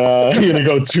it. I'm gonna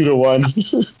go 2-1.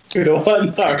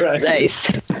 2-1. All right. Nice.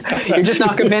 You're just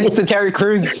not convinced the Terry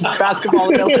Crews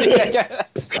basketball ability.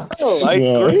 Oh, I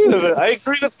agree with it. I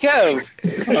agree with Kev.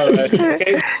 All right.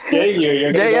 Okay.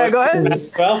 You're gonna Yeah, go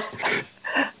ahead. Well,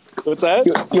 What's that?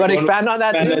 You want to expand on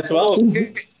that? and as well.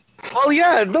 Well,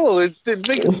 yeah, no,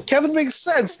 Kevin makes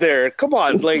sense there. Come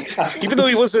on, like even though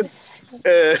he wasn't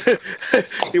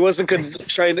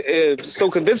so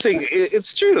convincing.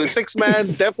 It's true.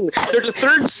 6-man definitely. They're the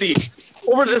 3rd seed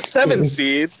over the 7th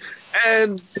seed,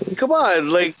 and come on,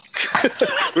 like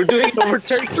we're doing it over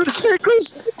Terry Crews. Terry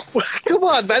Crews, come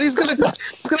on, man. He's gonna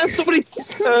have so many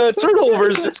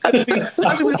turnovers. It's gonna be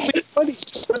funny.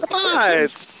 Come on.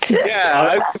 Yeah,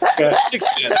 I'm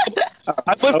 6-man.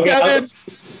 I'm with Kevin.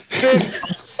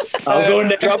 I'll go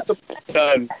next. Drop the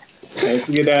done. It's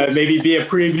gonna maybe be a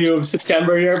preview of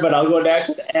September here, but I'll go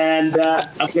next, and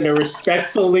I'm gonna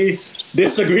respectfully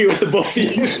disagree with the both of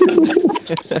you.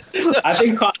 I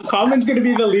think Common's gonna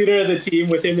be the leader of the team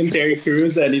with him and Terry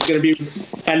Crews, and he's gonna be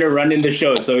kind of running the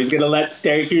show. So he's gonna let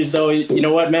Terry Crews know, you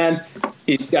know what, man.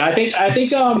 I think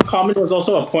Common was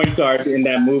also a point guard in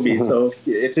that movie, so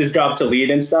it's his job to lead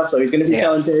and stuff. So he's going to be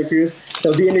telling Terry Crews,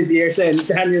 he'll be in his ear saying,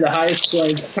 "Dan, you're the highest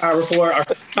scoring power forward, or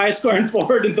highest scoring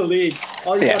forward in the league.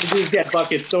 All you have to do is get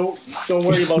buckets. Don't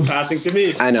worry about passing to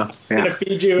me. I know. I'm going to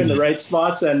feed you in the right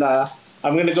spots, and I'm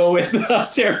going to go with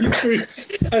Terry Crews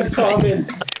and Common."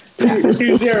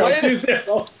 2-0.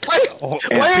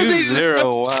 Why are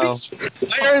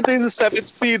they the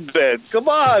 7th seed then? Come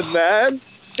on, man.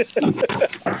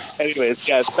 Anyways,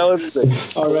 guys, tell us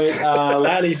this. All right,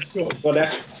 Lanny, go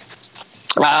next.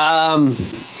 I'm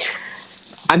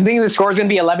thinking the score is going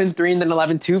to be 11-3 and then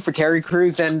 11-2 for Terry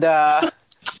Crews and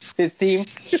his team.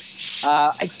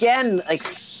 Again, like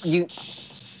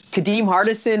Kadeem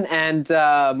Hardison and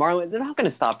Marlon, they're not going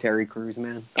to stop Terry Crews,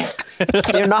 man.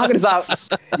 They're not going to stop.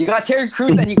 You got Terry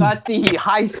Crews and you got the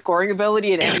high scoring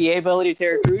ability and NBA ability of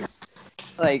Terry Crews.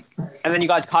 Like, and then you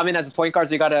got Common as a point guard,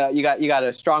 so you got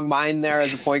a strong mind there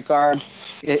as a point guard.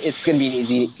 It's gonna be an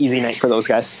easy night for those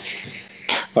guys.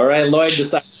 All right, Lloyd,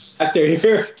 decide actor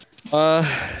here.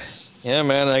 Yeah,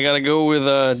 man, I gotta go with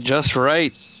Just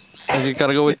Right. I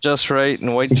gotta go with Just Right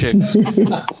and White Chicks.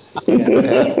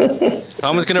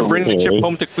 Common's gonna bring the chip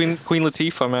home to Queen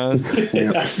Latifah, man.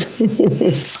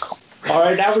 All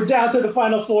right, now we're down to the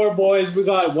final 4, boys. We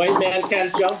got White Man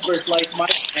Can't Jump versus Like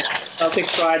Mike, and Celtic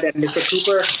Pride and Mr.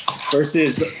 Cooper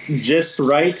versus Just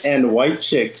Right and White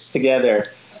Chicks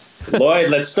together. Lloyd,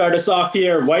 let's start us off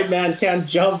here. White Man Can't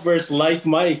Jump versus Like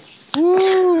Mike.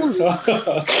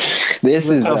 This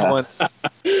is tough one.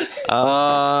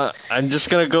 I'm just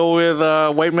gonna go with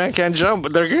White Man Can't Jump,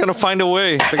 but they're gonna find a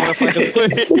way.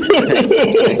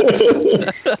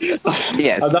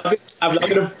 Yes. I'm not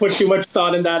gonna put too much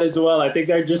thought in that as well. I think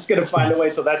they're just gonna find a way.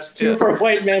 So that's 2 for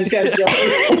White Man Can't Jump.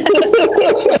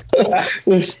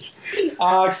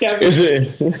 Kevin. Is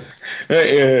it?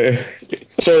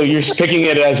 So you're picking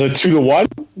it as a 2-1?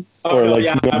 Oh, no,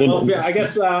 yeah. I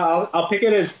guess I'll pick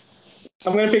it as.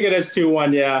 I'm gonna pick it as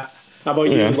 2-1. Yeah. How about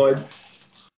you, Lloyd?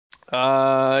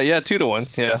 2-1.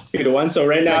 Yeah. 2-1. So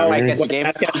right now, Mike gets the game.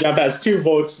 Can't Jump has 2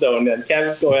 votes though. And then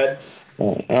Kevin, go ahead.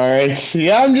 All right.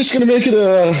 Yeah, I'm just gonna make it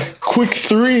a quick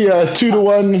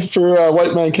 2-1 for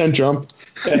White Man Can't Jump.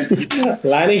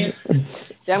 Lanny?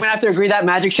 Yeah, I'm gonna have to agree that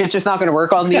magic shit's just not gonna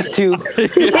work on these two. And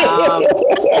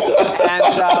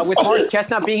with Morris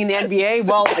Chestnut being in the NBA,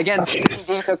 well, again, he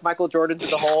took Michael Jordan to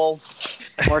the hole.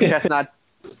 Morris Chestnut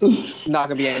not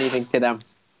gonna be anything to them.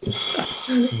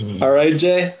 All right,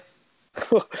 Jay.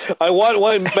 I want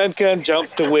White Man Can't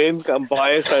Jump to win. I'm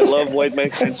biased. I love White Man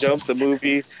Can't Jump, the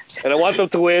movie, and I want them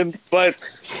to win. But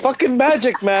fucking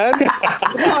magic, man!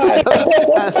 I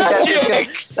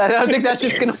don't think that's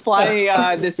just gonna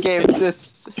fly this game. It's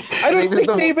just I don't think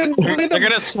they even. They're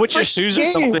gonna switch your shoes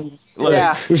or something.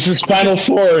 Yeah, This is Final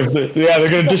 4. Yeah, they're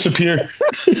gonna disappear.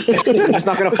 it's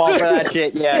not gonna fall for that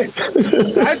shit. Yeah,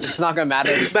 it's not gonna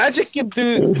matter. Magic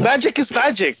is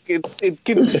magic.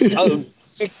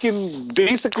 It can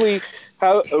basically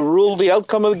rule the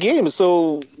outcome of the game.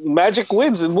 So Magic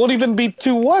wins. It won't even be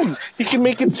 2-1. He can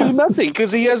make it 2-0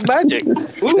 because he has magic.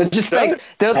 They'll just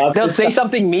they'll say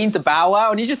something mean to Bow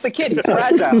Wow, and he's just a kid. He's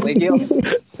fragile. Like but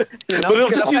he'll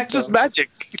just use this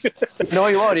magic. No,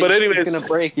 he won't. But anyways, he's gonna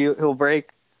break. He'll break.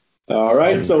 All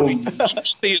right, so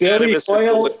Billy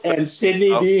Hoyle and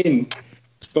Sidney Dean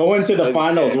going to the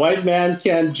finals. White Man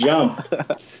Can't Jump.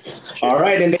 All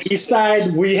right, in the East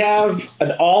side, we have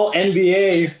an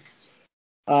all-NBA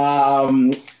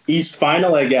East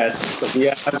final, I guess. We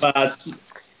have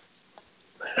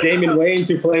Damon Wayans,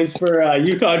 who plays for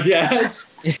Utah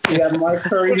Jazz. We have Mark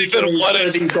Curry, who plays for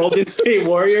the Golden State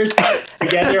Warriors.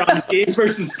 Together on team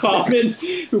versus Common,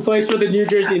 who plays for the New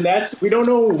Jersey Nets. We don't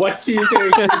know what team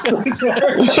Terry Crews plays for.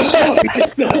 We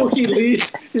just know he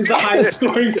leads. He's the highest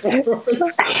scoring forward.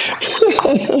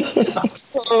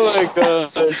 Oh my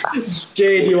god.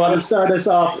 Jay, do you want to start us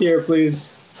off here,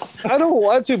 please? I don't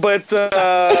want to, but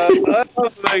oh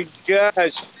my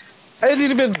gosh. I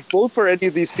didn't even vote for any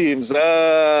of these teams.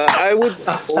 I would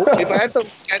vote, if I had to look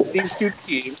at these two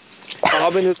teams,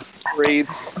 Common is great.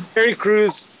 Terry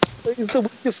Crews is the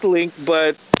weakest link,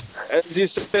 but as you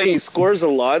say, he scores a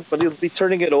lot, but he'll be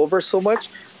turning it over so much.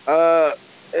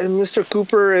 And Mr.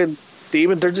 Cooper and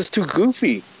Damon, they're just too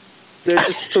goofy. They're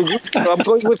just too goofy. So I'm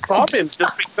going with Common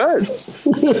just because.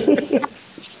 You're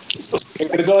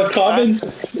going to go with Common?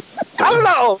 I don't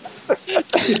know.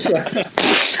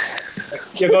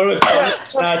 You're going with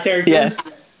Terry Crews? Yes.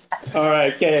 All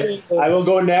right, okay. I will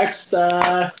go next.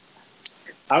 I'm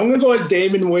going to go with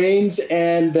Damon Wayans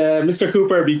and Mr.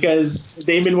 Cooper because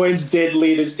Damon Wayans did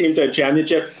lead his team to a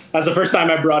championship. That's the first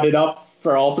time I brought it up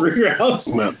for all 3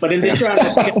 rounds. Yeah. But in this round, I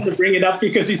think I have to bring it up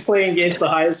because he's playing against the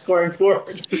highest scoring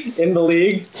forward in the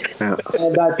league. Yeah.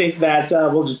 And I think that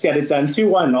we'll just get it done.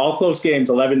 2-1, all close games,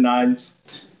 11-9s.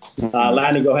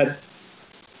 Lanny, go ahead.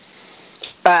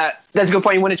 That's a good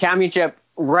point. He won a championship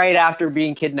right after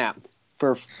being kidnapped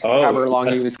for however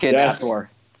long he was kidnapped for.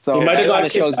 So He might have that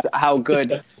got shows how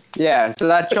good. Yeah, so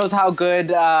that shows how good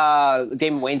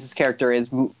Damon Wayans' character is.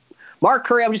 Mark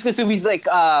Curry, I'm just gonna assume he's like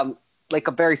a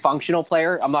very functional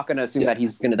player. I'm not gonna assume that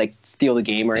he's gonna like steal the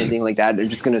game or anything like that. I'm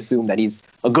just gonna assume that he's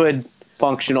a good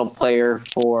functional player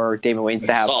for Damon Wayans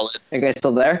to have. Solid. Are you guys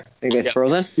still there? Are you guys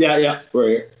frozen? Yeah, we're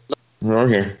here. We're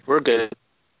here. We're good.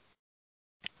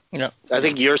 Yeah. I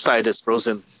think your side is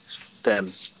frozen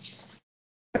then.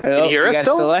 Hello? you hear us guys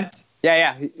still? there?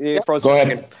 Yeah. You're frozen. Go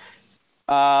ahead.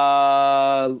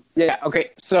 Yeah.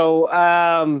 Okay. So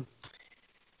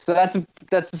that's a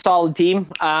solid team.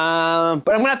 But I'm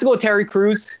gonna have to go with Terry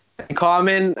Crews.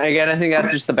 Common again. I think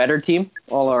that's just the better team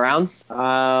all around.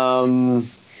 Yeah,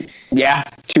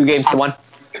 2-1.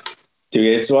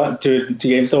 2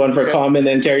 games to 1 for Common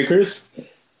and Terry Crews.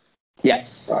 Yeah.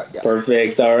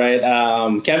 Perfect. All right,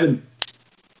 Kevin.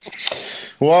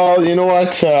 Well, you know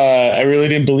what? I really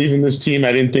didn't believe in this team.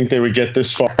 I didn't think they would get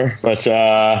this far. But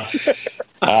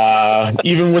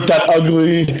even with that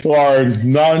ugly or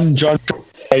non-John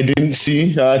I didn't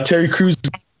see, Terry Crews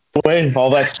away all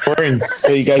that scoring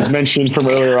that you guys mentioned from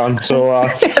earlier on. So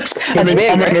him and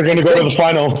Common are going to go to the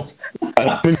final.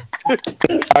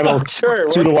 Final Sure.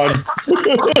 2-1.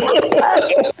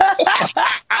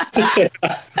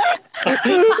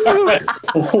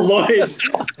 Lloyd.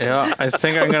 Yeah, I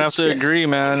think I'm gonna have to agree,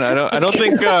 man. I don't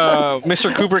think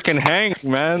Mr. Cooper can hang,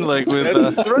 man. Like with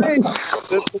That's right.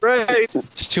 That's right.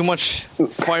 there's too much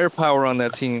firepower on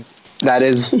that team. That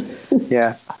is.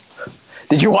 Yeah.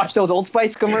 Did you watch those Old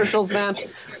Spice commercials, man?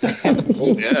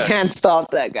 Oh, yeah. Can't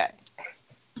stop that guy.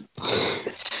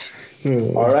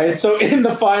 All right, so in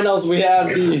the finals, we have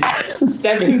the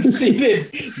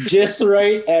 7th-seeded Just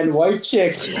Right and White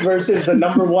Chicks versus the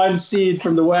number 1 seed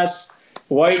from the West,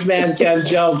 White Man Can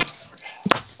Jump.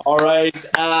 All right,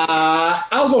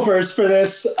 I'll go first for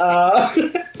this. This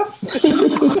is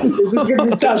going to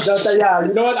be tough. Yeah,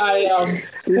 you know what?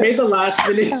 We made the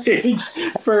last-minute change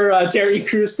for Terry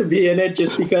Crews to be in it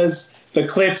just because the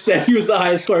clip said he was the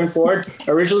highest-scoring forward.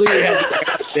 Originally, we had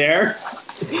there.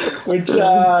 Which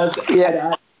I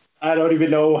don't even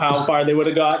know how far they would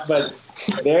have got, but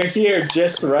they're here,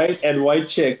 Just Right and White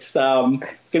Chicks. It's gonna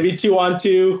be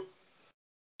 2-on-2.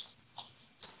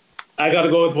 I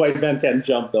gotta go with White Man Can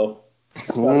Jump though.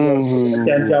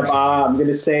 Can Jump. I'm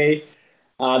gonna say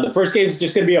the first game is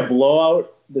just gonna be a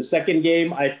blowout. The second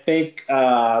game, I think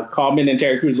Common and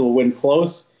Terry Crews will win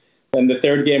close. And the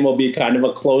third game will be kind of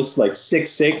a close, like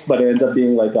 6-6, but it ends up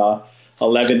being like a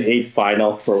 11-8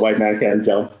 final for White Man Can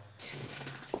Jump.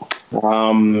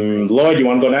 Lloyd, you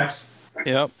want to go next?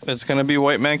 Yep, it's gonna be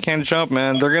White Man Can't Jump,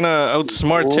 man. They're gonna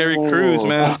outsmart Terry Crews,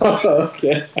 man.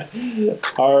 Okay.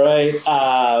 All right.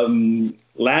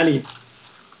 Lanny.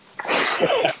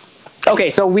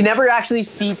 Okay, so we never actually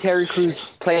see Terry Crews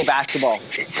play basketball.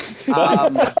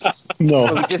 No.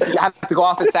 So we just have to go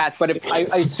off the stats. But I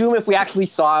assume if we actually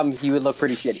saw him, he would look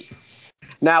pretty shitty.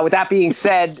 Now, with that being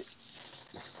said,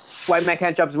 White Man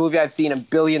Can't Jump is a movie I've seen a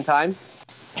billion times.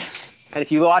 And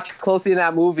if you watch closely in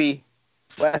that movie,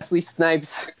 Wesley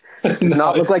Snipes does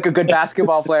not look like a good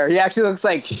basketball player. He actually looks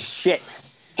like shit.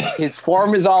 His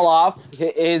form is all off.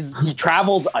 He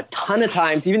travels a ton of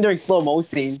times, even during slow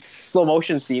motion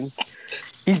scenes.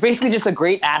 He's basically just a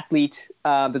great athlete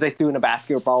that they threw in a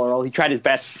basketball role. He tried his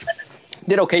best.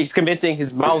 Did okay. He's convincing.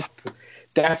 His mouth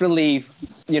definitely,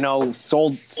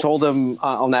 sold him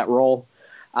on that role.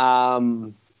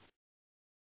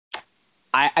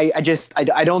 I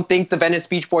don't think the Venice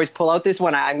Beach Boys pull out this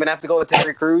one. I'm gonna have to go with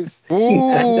Terry Crews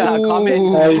and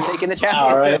Common taking the championship.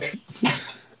 All right.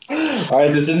 All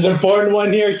right, this is an important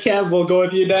one here. Kev, we'll go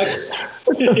with you next.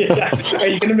 Are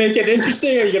you going to make it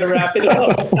interesting or are you going to wrap it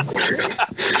up?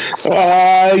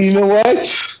 You know what?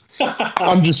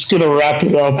 I'm just going to wrap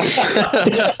it up.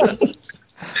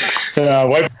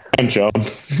 White man jump.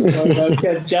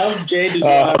 Okay, jump. Jay, did you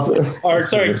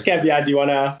Kev, do you want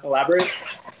to elaborate?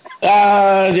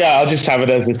 Yeah, I'll just have it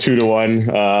as a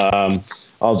 2-1.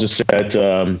 I'll just set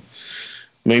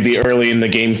maybe early in the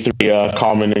game 3,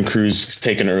 Common and Cruz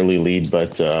take an early lead,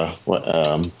 but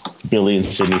Billy and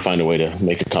Sydney find a way to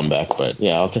make a comeback. But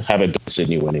yeah, I'll have it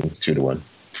Sydney winning 2-1.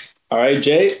 All right,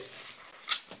 Jay.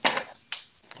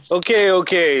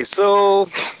 Okay. So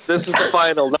this is the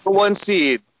final. Number 1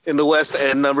 seed in the West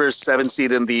and number 7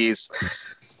 seed in the East.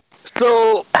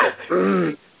 So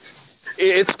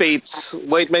it's Bates.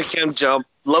 White Man Can't Jump.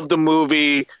 Love the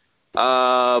movie.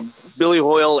 Billy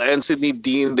Hoyle and Sidney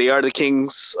Dean, they are the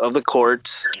kings of the court,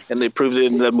 and they proved it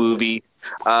in the movie.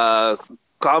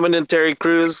 Common and Terry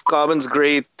Crews. Common's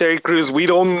great. Terry Crews, we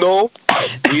don't know.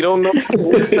 We don't know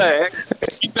what the heck.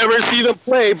 You've never seen him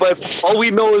play, but all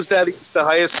we know is that he's the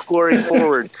highest scoring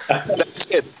forward. That's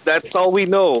it. That's all we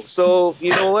know. So,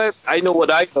 you know what? I know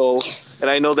what I know, and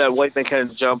I know that White Man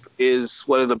Can't Jump is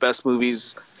one of the best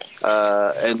movies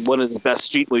and one of the best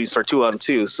street movies for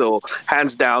 2-on-2. So,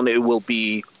 hands down, it will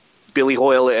be Billy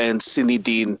Hoyle and Sidney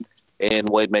Dean in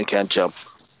White Man Can't Jump.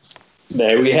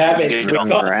 There we have it. We got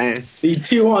the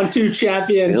 2-on-2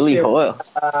 championship. Billy Hoyle.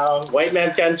 White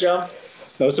Man Can't Jump.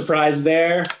 No surprise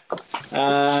there.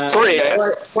 Sorry,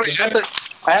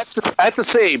 I have to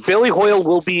say, Billy Hoyle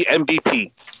will be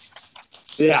MVP.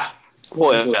 Yeah.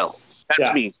 Hoyle.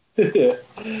 That's me.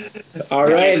 All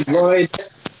right, Lloyd.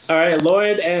 All right,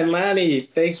 Lloyd and Lanny,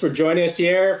 thanks for joining us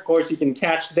here. Of course, you can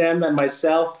catch them and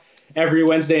myself every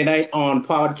Wednesday night on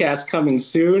podcast coming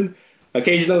soon.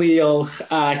 Occasionally, you'll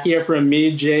hear from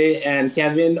me, Jay, and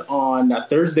Kevin on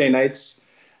Thursday nights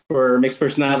for Mixed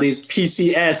Personalities.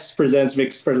 PCS presents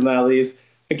Mixed Personalities.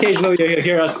 Occasionally, you'll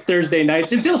hear us Thursday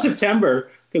nights until September,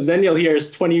 because then you'll hear us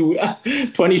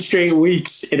 20 straight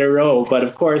weeks in a row. But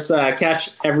of course, catch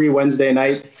every Wednesday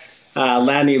night.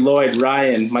 Lanny, Lloyd,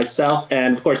 Ryan, myself,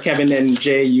 and of course, Kevin and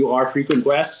Jay, you are frequent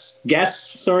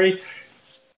guests.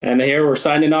 And here we're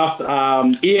signing off.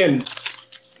 Ian.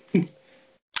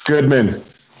 Goodman.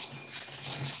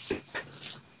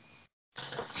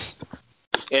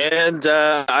 And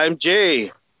I'm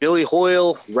Jay, Billy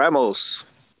Hoyle Ramos.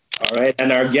 All right,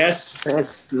 and our guest.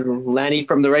 That's Lanny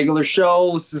from the regular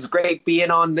show. This is great being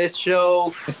on this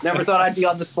show. Never thought I'd be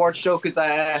on the sports show because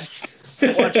I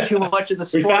watch too much of the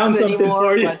sports We found something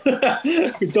anymore, for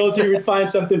you. We told you we'd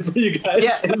find something for you guys.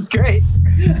 Yeah, it was great.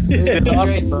 It's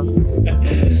awesome.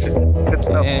 Good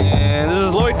stuff. And this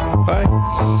is Lloyd. Bye.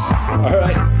 All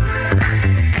right.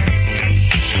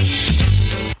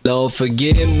 Lord,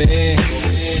 forgive me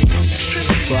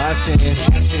for I sin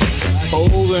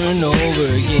over and over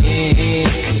again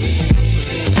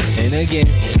and again.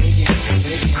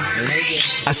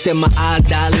 I said my eyes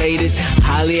dilated,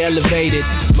 highly elevated,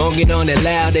 smoking on it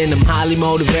loud and I'm highly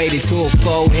motivated to a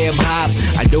full hip hop.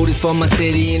 I do this for my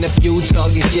city and if you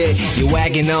talking shit, you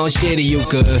whacking on shitty, you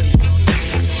could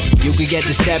get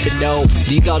to stepping though.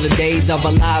 These are the days of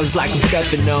our lives like I'm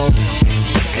stepping on.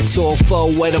 And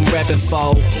 204 what I'm repping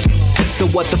for. So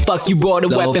what the fuck you brought a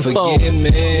weapon for? Forgive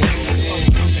me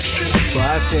for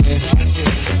I sin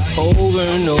over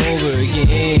and over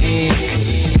again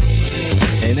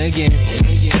and again.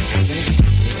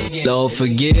 Lord,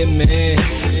 forgive me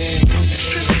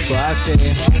for I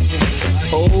sin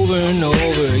over and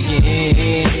over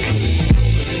again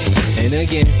and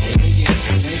again.